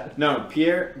 did that. No,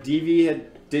 Pierre, DV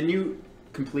had. Didn't you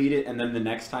complete it and then the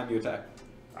next time you attack?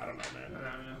 I don't know, I man. don't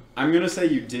know. I'm gonna say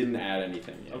you didn't add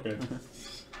anything yet. Okay.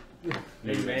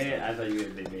 They made it. I thought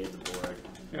they made the board.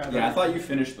 Yeah, I thought you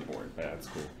finished the board. Yeah, that's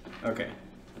cool. Okay.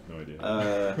 No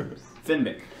idea.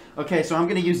 Finvic. Okay, so I'm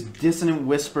gonna use dissonant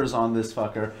whispers on this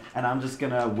fucker, and I'm just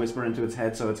gonna whisper into its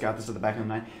head so it's got this at the back of the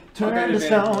night. Turn Okay, to advantage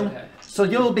stone, attack. So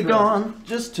you'll be gone,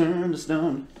 just turn to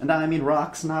stone. And I mean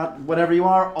rocks, not whatever you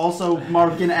are. Also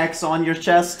mark an X on your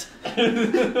chest. That's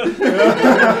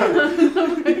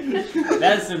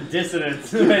some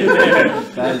dissonance right there.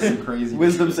 That is some crazy.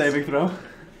 Wisdom business. saving throw.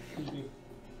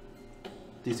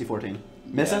 DC 14.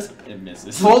 Misses? Yeah, it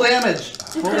misses. Full damage!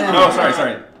 Full damage. Oh,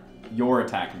 sorry. Your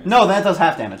attack misses. No, that does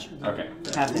half damage. Okay.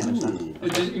 Half damage then.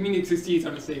 You mean it succeeds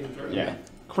on a saving throw? Yeah.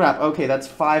 Crap, okay, that's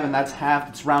 5 and that's half.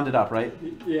 It's rounded up, right?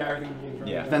 Yeah, everything being thrown.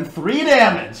 Yeah. Then 3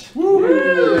 damage!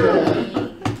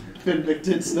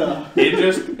 Vindicted stuff. It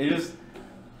just.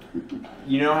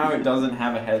 You know how it doesn't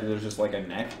have a head? There's just like a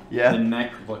neck. Yeah. The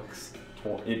neck looks.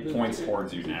 It points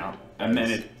towards you now, and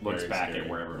then it looks back at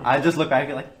wherever. I just look back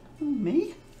at like,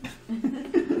 me?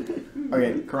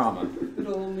 Okay, Karama.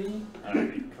 Little me.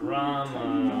 Alright,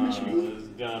 Karama is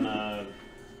gonna.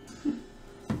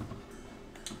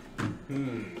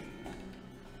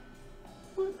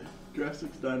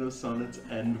 Jurassic Dino Sonnets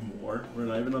and more. We're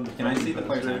not even on the. Can I see the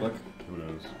player's handbook? Who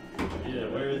knows? Yeah,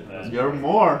 where is that? You're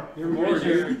more. You're more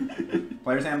here.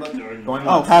 Player's handbook? Going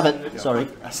Oh, once. have it. Sorry.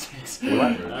 I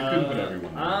couldn't put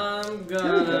everyone. I'm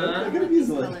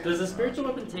gonna. Does a spiritual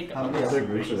weapon take How up many other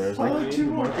groups are there? Like,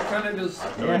 It kind of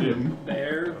just no idea.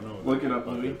 there. Look it up,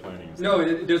 What Louis. they're planning is- No,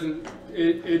 it doesn't.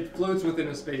 It floats within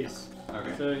a space.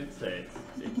 Okay. So you'd say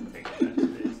it can take up that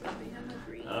space.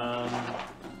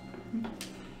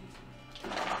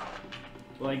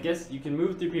 Well, I guess you can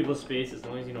move through people's space as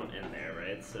long as you don't end there,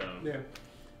 right? So Yeah.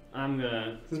 I'm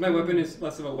gonna. Since my weapon is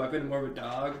less of a weapon, more of a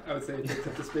dog, I would say it takes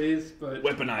up the space. But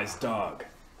Weaponized dog.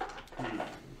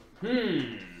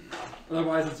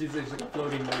 otherwise, it's usually just like a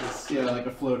floating mace. Yeah, like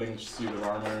a floating suit of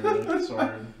armor and a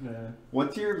sword. Yeah.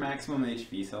 What's your maximum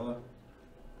HP, Sella?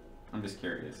 I'm just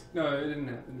curious. No, it didn't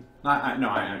happen.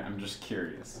 I'm just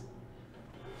curious.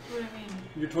 What do you mean?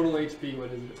 Your total HP,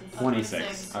 what is it? It's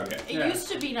 26. Okay. It Yeah. used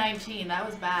to be 19. That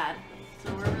was bad.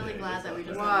 So we're really glad that we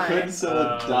just. Why? Could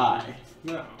Scylla die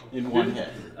No. in one hit?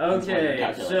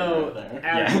 Okay, so there.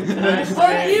 Adam, Yeah. can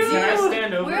I you!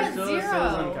 stand over We're at Scylla? zero.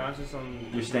 Scylla's unconscious on.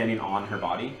 You're standing on her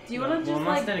body? Do you want to Well, just I'm not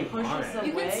like standing push on us it.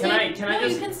 You away? can Can stand. I- can I no,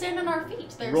 just you can stand on our feet.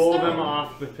 There's Roll stone. them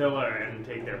off the pillar and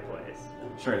take their place.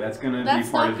 Sure, that's gonna That's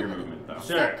be part not of your gonna- movement, though. Does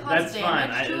Sure, that cause that's fine.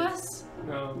 damage to us?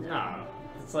 No. No,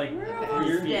 it's like We're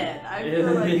you're- dead. I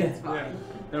feel like it's fine. Yeah.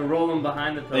 Then roll them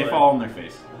behind the pillar. They fall on their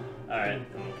face. All right,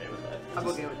 I'm okay with that. I'm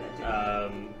okay with that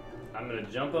too. I'm gonna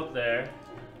jump up there.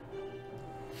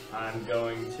 I'm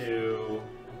going to.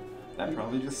 That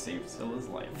probably just saved Scylla's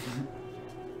life.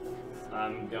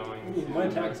 I'm going Ooh, to. my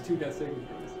attack's 2 death saving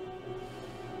throws.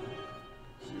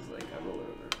 She's like, I roll it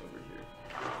over here.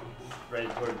 Right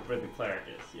where the cleric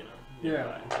is, you know.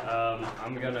 Yeah. nearby.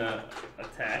 I'm gonna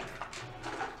attack.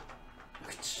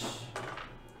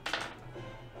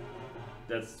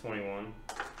 That's 21.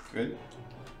 Good.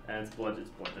 And it's bludgeoning.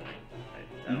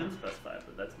 I don't specify,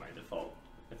 but that's my default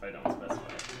if I don't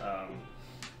specify.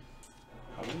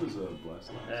 How long does a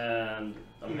blast last? And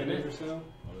a minute or so.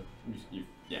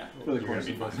 Yeah. For the You're course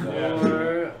gonna of be us. fine.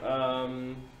 or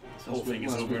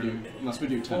Unless we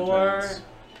do 10 Or- turns.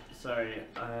 sorry,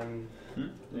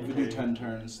 If we do 10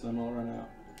 turns, then we'll run out.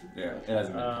 Yeah, it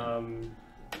hasn't been.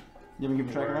 You haven't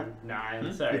given track of that? 9.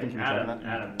 You Sorry, can keep track of Adam,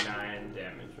 that. Adam 9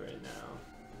 damage right now.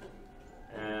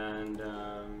 And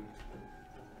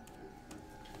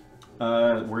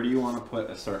Where do you want to put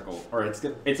a circle? Or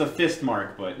it's a fist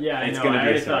mark, but yeah, I it's know. gonna I be a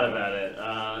already circle. thought about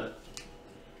it.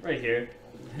 Right here.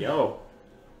 Yo,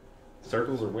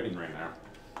 circles are winning right now.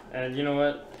 And you know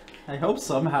what? I hope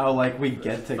somehow like we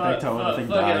get tic-tac-toe and the thing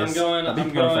Fuck it, dies. I'm going That'd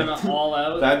be perfect. all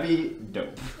out. That'd be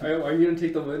dope. Are you gonna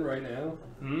take the win right now?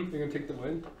 Hmm? You're gonna take the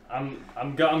win?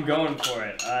 I'm going for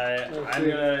it. I'm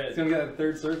gonna. It's gonna get a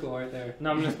third circle right there.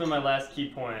 No, I'm gonna spend my last key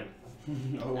point,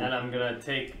 Oh. and I'm gonna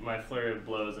take my flurry of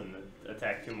blows and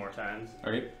attack 2 more times.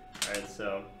 Okay, All right,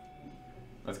 so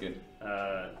that's good.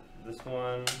 this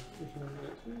one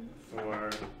for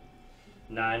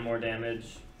 9 more damage.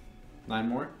 9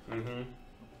 more. Mm-hmm.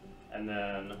 And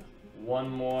then 1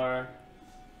 more.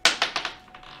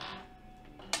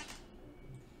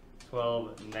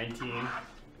 12, 19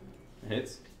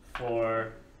 Hits.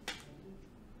 for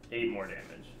 8 more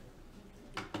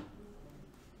damage.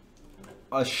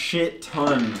 A shit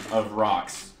ton of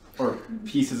rocks or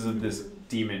pieces of this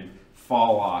demon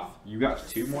fall off. You got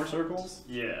 2 more circles?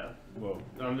 Yeah. Whoa.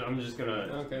 I'm just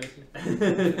gonna. Okay.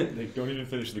 They don't even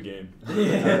finish the game.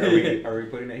 Are we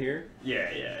putting it here?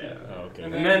 Yeah. Oh, okay.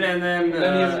 And And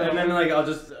then like I'll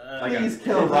just. Please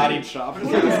kill Karate that. chop.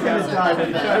 Please die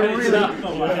with that. I really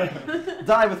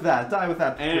die with that. Die with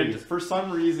that. And Please. for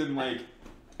some reason, like,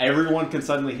 everyone can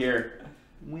suddenly hear,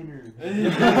 winner.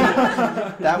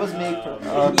 That was made for.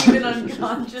 Even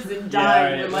unconscious and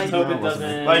dying, you're let's like, hope it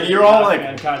doesn't. Like, you're all like,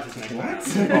 unconscious next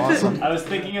round. Awesome. I was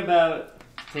thinking about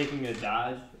taking a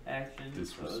dodge action.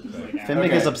 Disrespect. So like, Finmick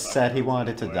Okay. is upset. He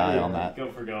wanted to die on that.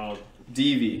 Go for gold.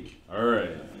 DV.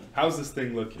 Alright. How's this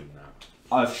thing looking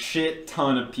now? A shit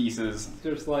ton of pieces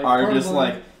Just like are just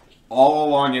like all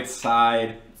along its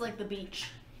side. It's like the beach.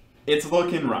 It's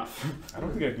looking rough. I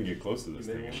don't think I can get close to this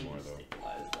thing anymore, though.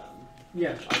 Stabilize them.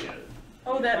 Yeah. I get it.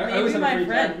 oh, that I may always be have a my free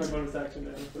attack friend. with my bonus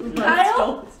action then.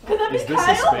 Kyle? Could that be Is this a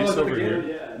Kyle? space Oh, over here?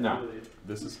 Yeah. No.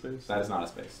 This is space? That is not a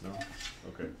space. No?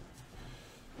 Okay.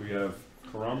 We have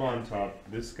Karama on top,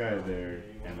 this guy there,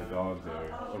 and the dog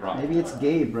there. Maybe it's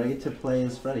Gabe, right, to play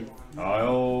as Freddy.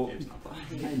 I'll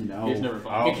I know. He's never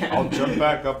fought. I'll jump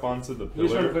back up onto the You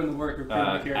just trying to pillar. put in the work of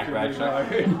creating the character.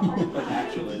 acrobat really hard.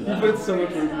 Actually, You that. put so much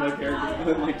work in that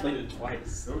character. I played it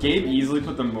twice. Gabe easily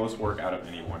put the most work out of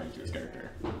anyone into his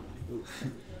character.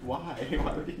 Why?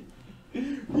 Why would he?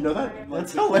 You know that?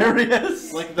 That's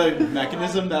hilarious. Like the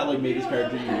mechanism that like made his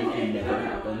character unique and never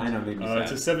happened. I know, maybe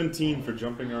It's a 17 for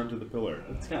jumping onto the pillar.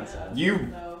 It's kind of sad.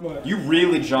 You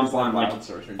really jump on like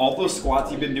all those squats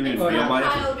you've been doing in Oh, real yeah. life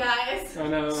Kyle, guys. I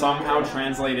know. somehow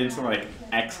translate into like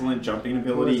excellent jumping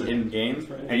ability in games,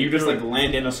 and you just like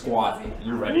land in a squat.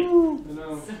 You're ready. I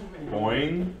know.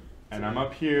 Boing, and I'm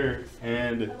up here,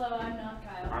 and Hello, I'm not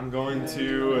Kyle. I'm going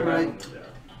to Right.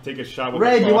 take a shot with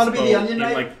Ray, the do you wanna be the crossbow Onion in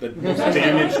Knight? like the most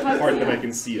damaged part that I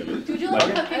can see of it. Dude, you like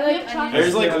cooking with chocolate?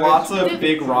 There's like lots of There's-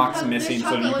 big rocks there's missing, so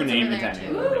chocolate you can ones aim over it there, at too.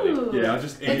 anyone. Really. Yeah, I'll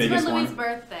just aim It's for biggest Louis' one.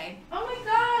 birthday. Oh my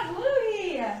God,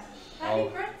 Louie! Happy Oh.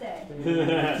 birthday!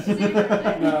 Is it your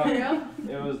birthday?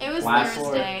 No. It was Last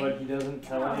Thursday. But he doesn't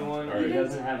tell anyone. Or he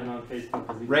doesn't have it on Facebook.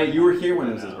 'Cause he Ray, you were here when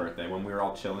it was his birthday, when we were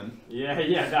all chilling. Yeah,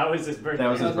 that was his birthday. That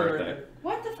was his That was my birthday.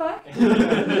 What the fuck?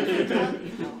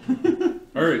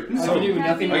 Alright, I so can do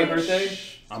nothing for my birthday.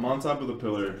 I'm on top of the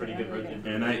pillar, Pretty good birthday.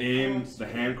 and I aim the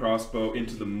hand crossbow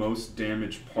into the most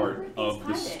damaged part of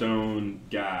the stone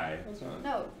guy. That's fine.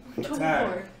 No, Attack.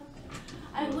 24.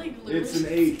 I'm like losing.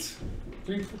 8.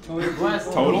 Oh, you're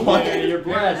blessed. Total? Yeah, you're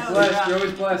blessed. Blessed. You're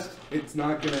always blessed. It's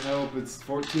not gonna help, it's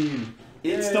 14.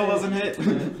 It still doesn't hit.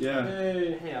 Yeah.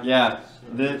 Hey, I'm Yeah,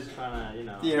 I'm the- just trying to, you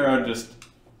know. The arrow just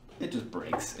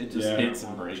breaks. It just Yeah. hits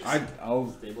and breaks.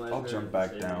 I'll Stabilize I'll her jump and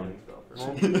back save down.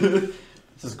 the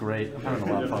This is great. I'm having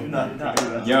a lot of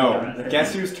fun. Yo,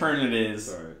 guess whose turn it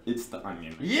is? Sorry. It's the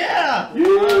onion. Yeah! He's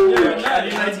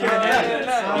Yeah.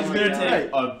 gonna take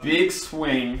a big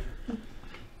swing,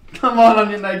 Come on,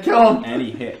 Onion Knight, kill him! and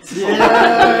he hits.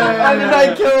 Yeah! Onion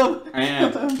Knight, kill him!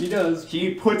 And He does.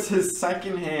 he puts his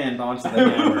second hand onto the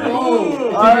hammer.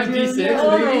 Oh, Onion D6,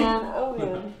 maybe? Oh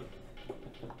man.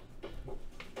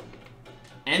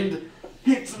 And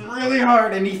hits him really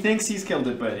hard, and he thinks he's killed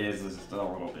it, but it is just a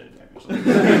little bit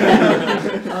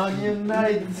damage. Onion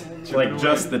Knight! Like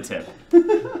just the tip.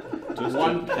 Just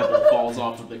one pebble falls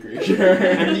off of the creature.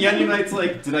 And the Onion Knight's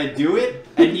like, did I do it?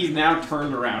 And he's now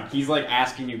turned around. He's like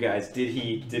asking you guys, did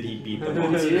he beat the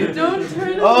monster? Don't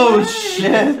turn Oh away.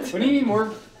 shit! When you need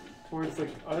more towards like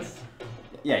us.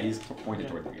 Yeah, he's pointed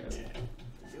toward you guys.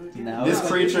 Now This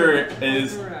it's- creature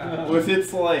is, with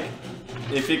its like,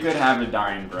 if it could have a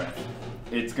dying breath,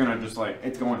 it's gonna just like,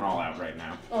 it's going all out right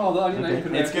now. Oh, the Onion Knight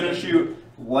could It's gonna shoot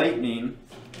lightning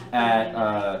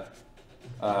at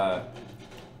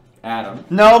Adam.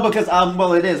 No, because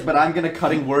well it is, but I'm gonna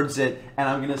cutting words it, and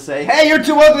I'm gonna say, hey, you're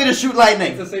too ugly to shoot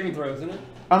lightning! It's a saving throw, isn't it?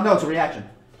 Oh no, it's a reaction.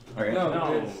 Okay. No,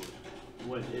 No. it's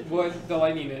What, what the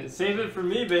lightning is. Save it for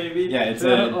me, baby. Yeah, it's a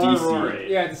DC.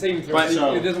 Rory. Yeah, it's a saving throw. But-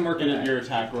 so it doesn't work in that. Your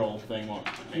attack roll thing won't.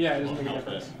 Yeah, it doesn't won't make a help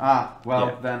difference. it. Ah, well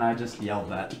Yeah. then I just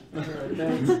yelled that. Alright,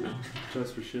 thanks.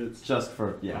 Just for shits. Just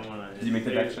for, I yeah. wanna Did you make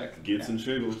the deck check? Gets and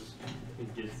shiggles.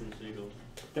 Get some jiggles.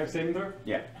 Deck saving throw?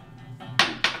 Here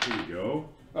you go.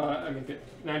 I make it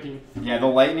 19. Yeah, the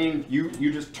lightning, you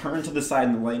just turn to the side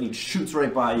and the lightning shoots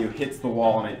right by you, hits the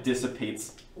wall, and it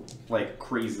dissipates like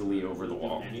crazily over the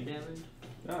wall. Any damage?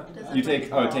 Ah. You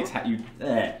take, oh, it takes,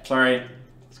 sorry.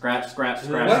 Scratch.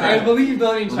 What? I believe the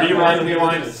lightning shot.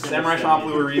 Rewind. Samurai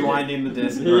Champloo were rewinding the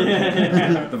disc, or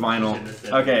the vinyl.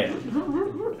 Okay.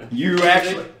 You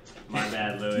actually, My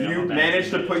bad, Louis. you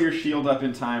managed to put your shield up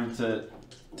in time to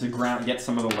get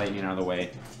some of the lightning out of the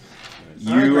way.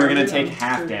 You are gonna take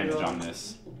half damage on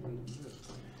this.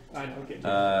 I know, okay.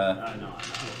 No.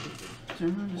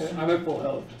 I'm at full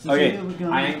health. Okay,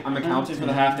 I'm accounting for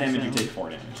the half damage, you take 4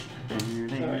 damage.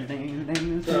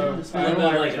 So, I don't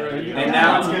know like already. And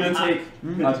now it's gonna take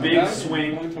a big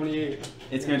swing. 128.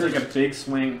 It's gonna take a big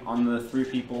swing on the 3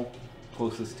 people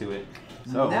closest to it.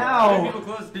 So Now, People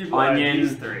close to people are onion.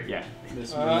 these three. Yeah,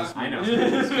 Uh, I know.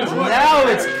 now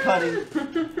it's cutting.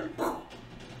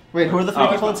 Wait, who are the three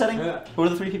Oh, people it's hitting? Yeah. Who are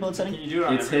the three people it's Can hitting? you do it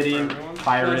on It's every- hitting for everyone?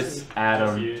 Pyrus,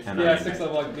 Adam, and Yeah, Onion 6 Knight.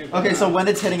 level I can do. Okay, so when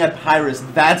it's hitting at Pyrus,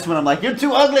 that's when I'm like, you're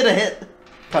too ugly to hit.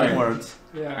 Cutting words.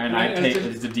 Yeah. And I take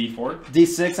it's it's a D4.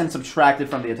 D6 and subtract it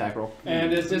from the attack roll.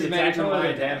 and it's The disadvantage attack on roll my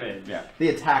or the damage. Yeah. The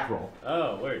attack roll.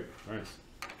 Oh, word. Nice.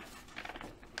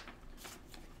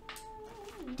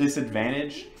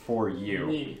 Disadvantage for you.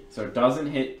 Me. So it doesn't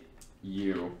hit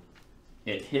you.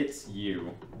 It hits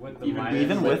you. With the Even- minus.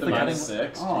 Even with the cutting. minus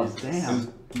 6. Oh, Jesus. It damn. was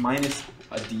minus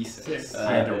a D6. Six.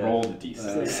 I had to Yeah. roll the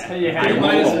D6. Yeah, I you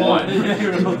minus rolled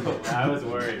a one. I was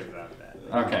worried about that.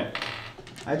 Okay.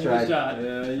 I Good tried. shot.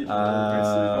 The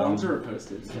ones are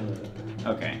posted.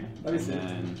 Okay. Let me see. And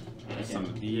then some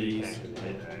of these,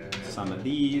 Some some of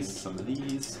these, some of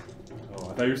these. Oh,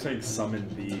 I thought you were saying summon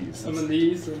these. Some of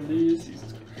these, some of these. Jesus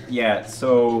Christ. Yeah,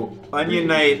 so Onion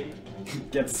Knight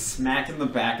gets smacked in the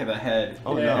back of the head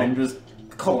Oh, Yeah. and just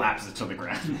collapses to the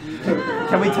ground.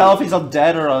 Can we tell if he's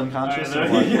dead or unconscious or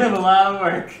You're what? doing a lot of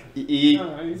work.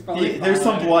 Oh, he's probably There's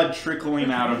some fine. blood trickling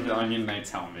out of the Onion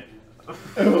Knight's helmet.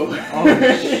 Oh,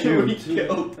 shoot.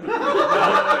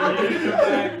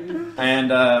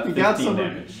 And He got 15 some.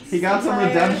 damage. He got some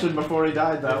redemption before he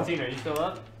died, though. 15, are you still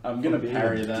up? I'm gonna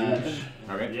parry that.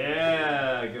 Okay.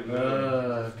 Yeah, good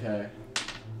move. Okay.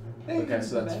 Okay,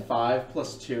 so that's 5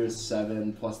 plus 2 is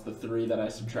 7 plus the 3 that I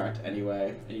subtract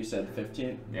anyway. And you said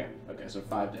 15? Yeah. Okay, so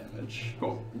 5 damage.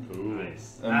 Cool.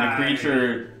 Nice. And the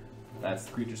creature. That's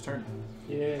the creature's turn.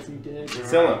 Yes, he did.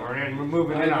 Scylla. We're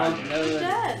moving I in want on.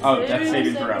 Dead. Oh, death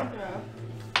saving throw.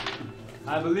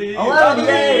 I believe. 11,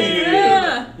 yay!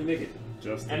 Yeah. You make it.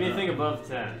 Just Anything above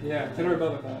 10. Yeah, 10 or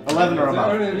above. 11 or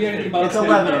above. We anything above It's 10.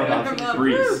 11 or Yeah. above.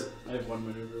 Breeze. I have 1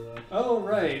 maneuver left. Oh,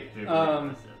 right.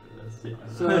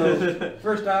 So,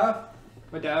 first off,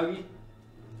 my doggy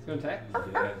is going to attack.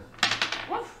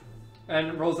 Yeah.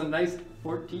 And rolls a nice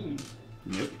 14.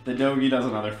 Yep. The doggy does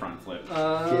another front flip. Get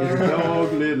a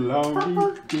dog, little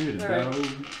doggy. Get a Alright.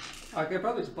 dog. I could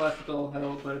probably splash with all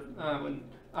hell, but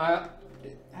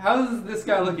how's this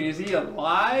guy looking? Is he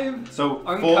alive? So full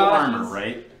Unconscious. armor,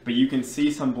 right? But you can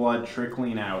see some blood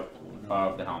trickling out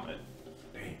of the helmet.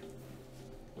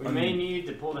 We may need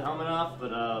to pull the helmet off,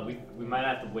 but we might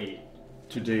have to wait.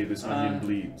 Today this onion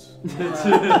bleeds.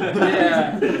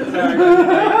 Yeah.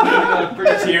 Sorry.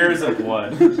 Pretty Tears of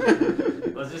blood.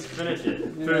 Let's just finish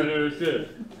it. Finish it.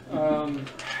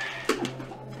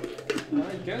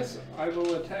 I guess I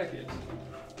will attack it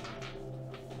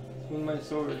with my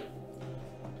sword.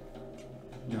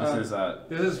 This is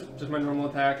This is just my normal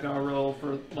attack, and I'll roll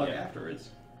for luck Yeah. afterwards.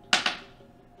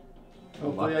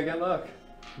 Hopefully, I get luck.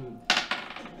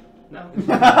 No.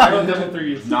 I rolled double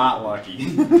threes. not lucky.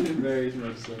 Very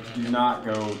much so. Do not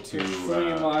go to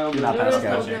Swinging wild. do not pass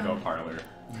go. Pachenko parlor.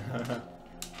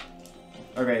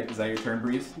 Okay, is that your turn,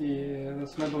 Breeze? Yeah,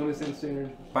 that's my bonus and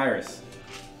standard. Virus.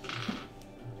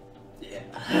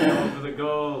 Go for the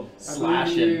gold.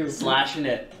 you. Slashing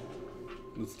it.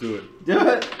 Let's do it. Do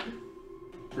it.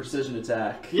 Precision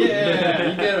attack. Yeah,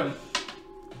 you get him.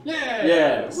 Yeah.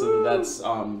 Yeah, so that's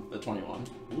the 21.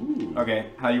 Ooh. Okay,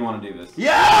 how do you want to do this?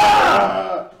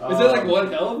 Yeah! Is it like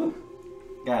one hell of them?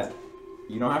 Guys,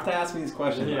 you don't have to ask me these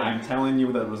questions. Yeah. I'm telling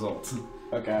you the results.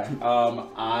 Okay.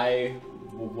 I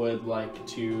would like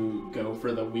to go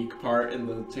for the weak part in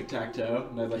the tic-tac-toe,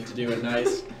 and I'd like to do a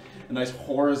nice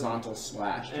horizontal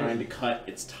slash, trying to cut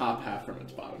its top half from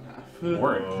its bottom half.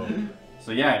 Word.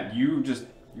 So yeah, you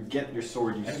get your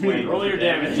sword, you swing. Roll your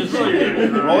damage. Just roll your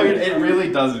damage. Roll your, it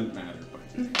really doesn't matter.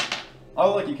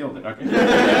 Oh, look, you killed it. Okay.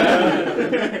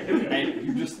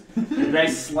 And you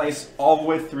guys slice all the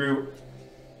way through,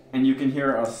 and you can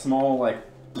hear a small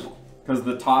because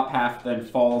the top half then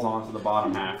falls onto the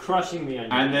bottom half, Crushing the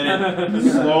onion. and then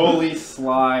it slowly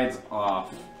slides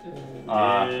off.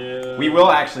 We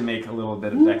will actually make a little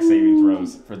bit of dex saving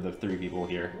throws for the 3 people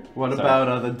here. What So,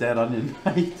 about the dead onion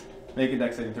knight? make a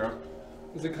dex saving throw?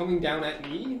 Is it coming down at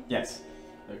me? Yes.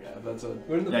 Okay, that's a...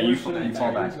 Wouldn't the Yeah, you force fall- you attack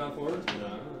fall back. moves not forward?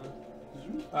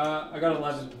 I got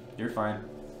 11. You're fine.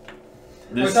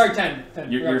 Oh, sorry, 10.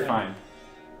 10. You're Forgot 10.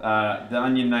 fine. The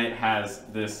Onion Knight has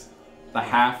the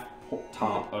half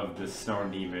top of the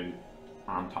stone demon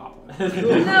on top of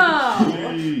it.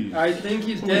 No. I think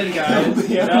he's dead, guys.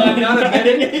 I'm not a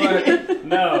medic, but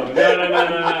No,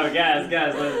 guys,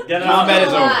 let's get it Combat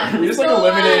is off. over. You just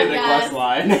eliminated the quest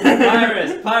line.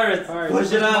 Pirates,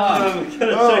 push it up.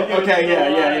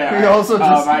 Yeah. We also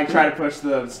just- I try to push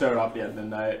the stone off the end of the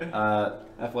night. Uh,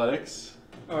 Athletics.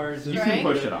 or is you it can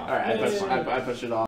push it off. Alright, Yeah. I push it off.